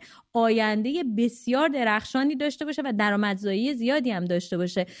ممکنه آینده بسیار درخشانی داشته باشه و درآمدزایی زیادی هم داشته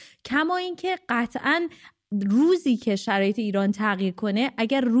باشه. کما اینکه قطعاً روزی که شرایط ایران تغییر کنه،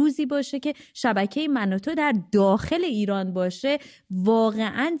 اگر روزی باشه که شبکه من و تو در داخل ایران باشه،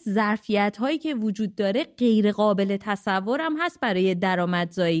 واقعا ظرفیت هایی که وجود داره غیر قابل تصور هم هست برای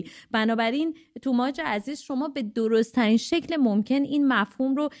درآمدزایی. بنابراین توماج عزیز، شما به درست ترین شکل ممکن این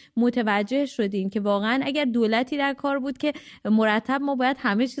مفهوم رو متوجه شدین که واقعا اگر دولتی در کار بود که مرتب ما باید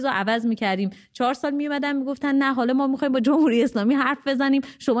همه چیز رو عوض میکردیم، 4 سال میومدن میگفتن نه حالا ما میخوایم با جمهوری اسلامی حرف بزنیم،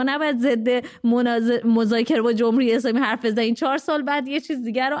 شما نباید ضد مذاکره با جمهوری اسلامی حرف بزنین، 4 سال بعد یه چیز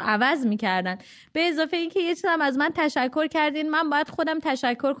دیگر رو عوض میکردن. به اضافه اینکه یه چیز هم از من تشکر کردین، من باید خودم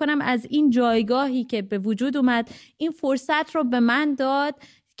تشکر کنم از این جایگاهی که به وجود اومد، این فرصت رو به من داد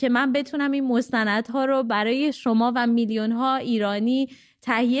که من بتونم این مستندها رو برای شما و میلیون ها ایرانی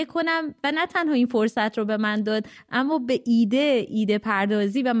تهیه کنم. و نه تنها این فرصت رو به من داد، اما به ایده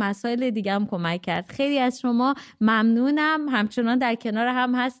پردازی و مسائل دیگه هم کمک کرد. خیلی از شما ممنونم. همچنان در کنار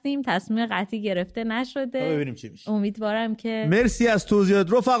هم هستیم، تصمیم قطعی گرفته نشده، ببینیم چی میشه. امیدوارم که مرسی از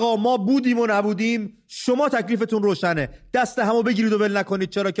توضیحات رفقا. ما بودیم و نبودیم، شما تکلیفتون روشنه. دست همو بگیرید و ول نکنید،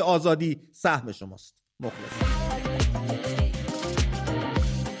 چرا که آزادی سهم شماست. مخلص.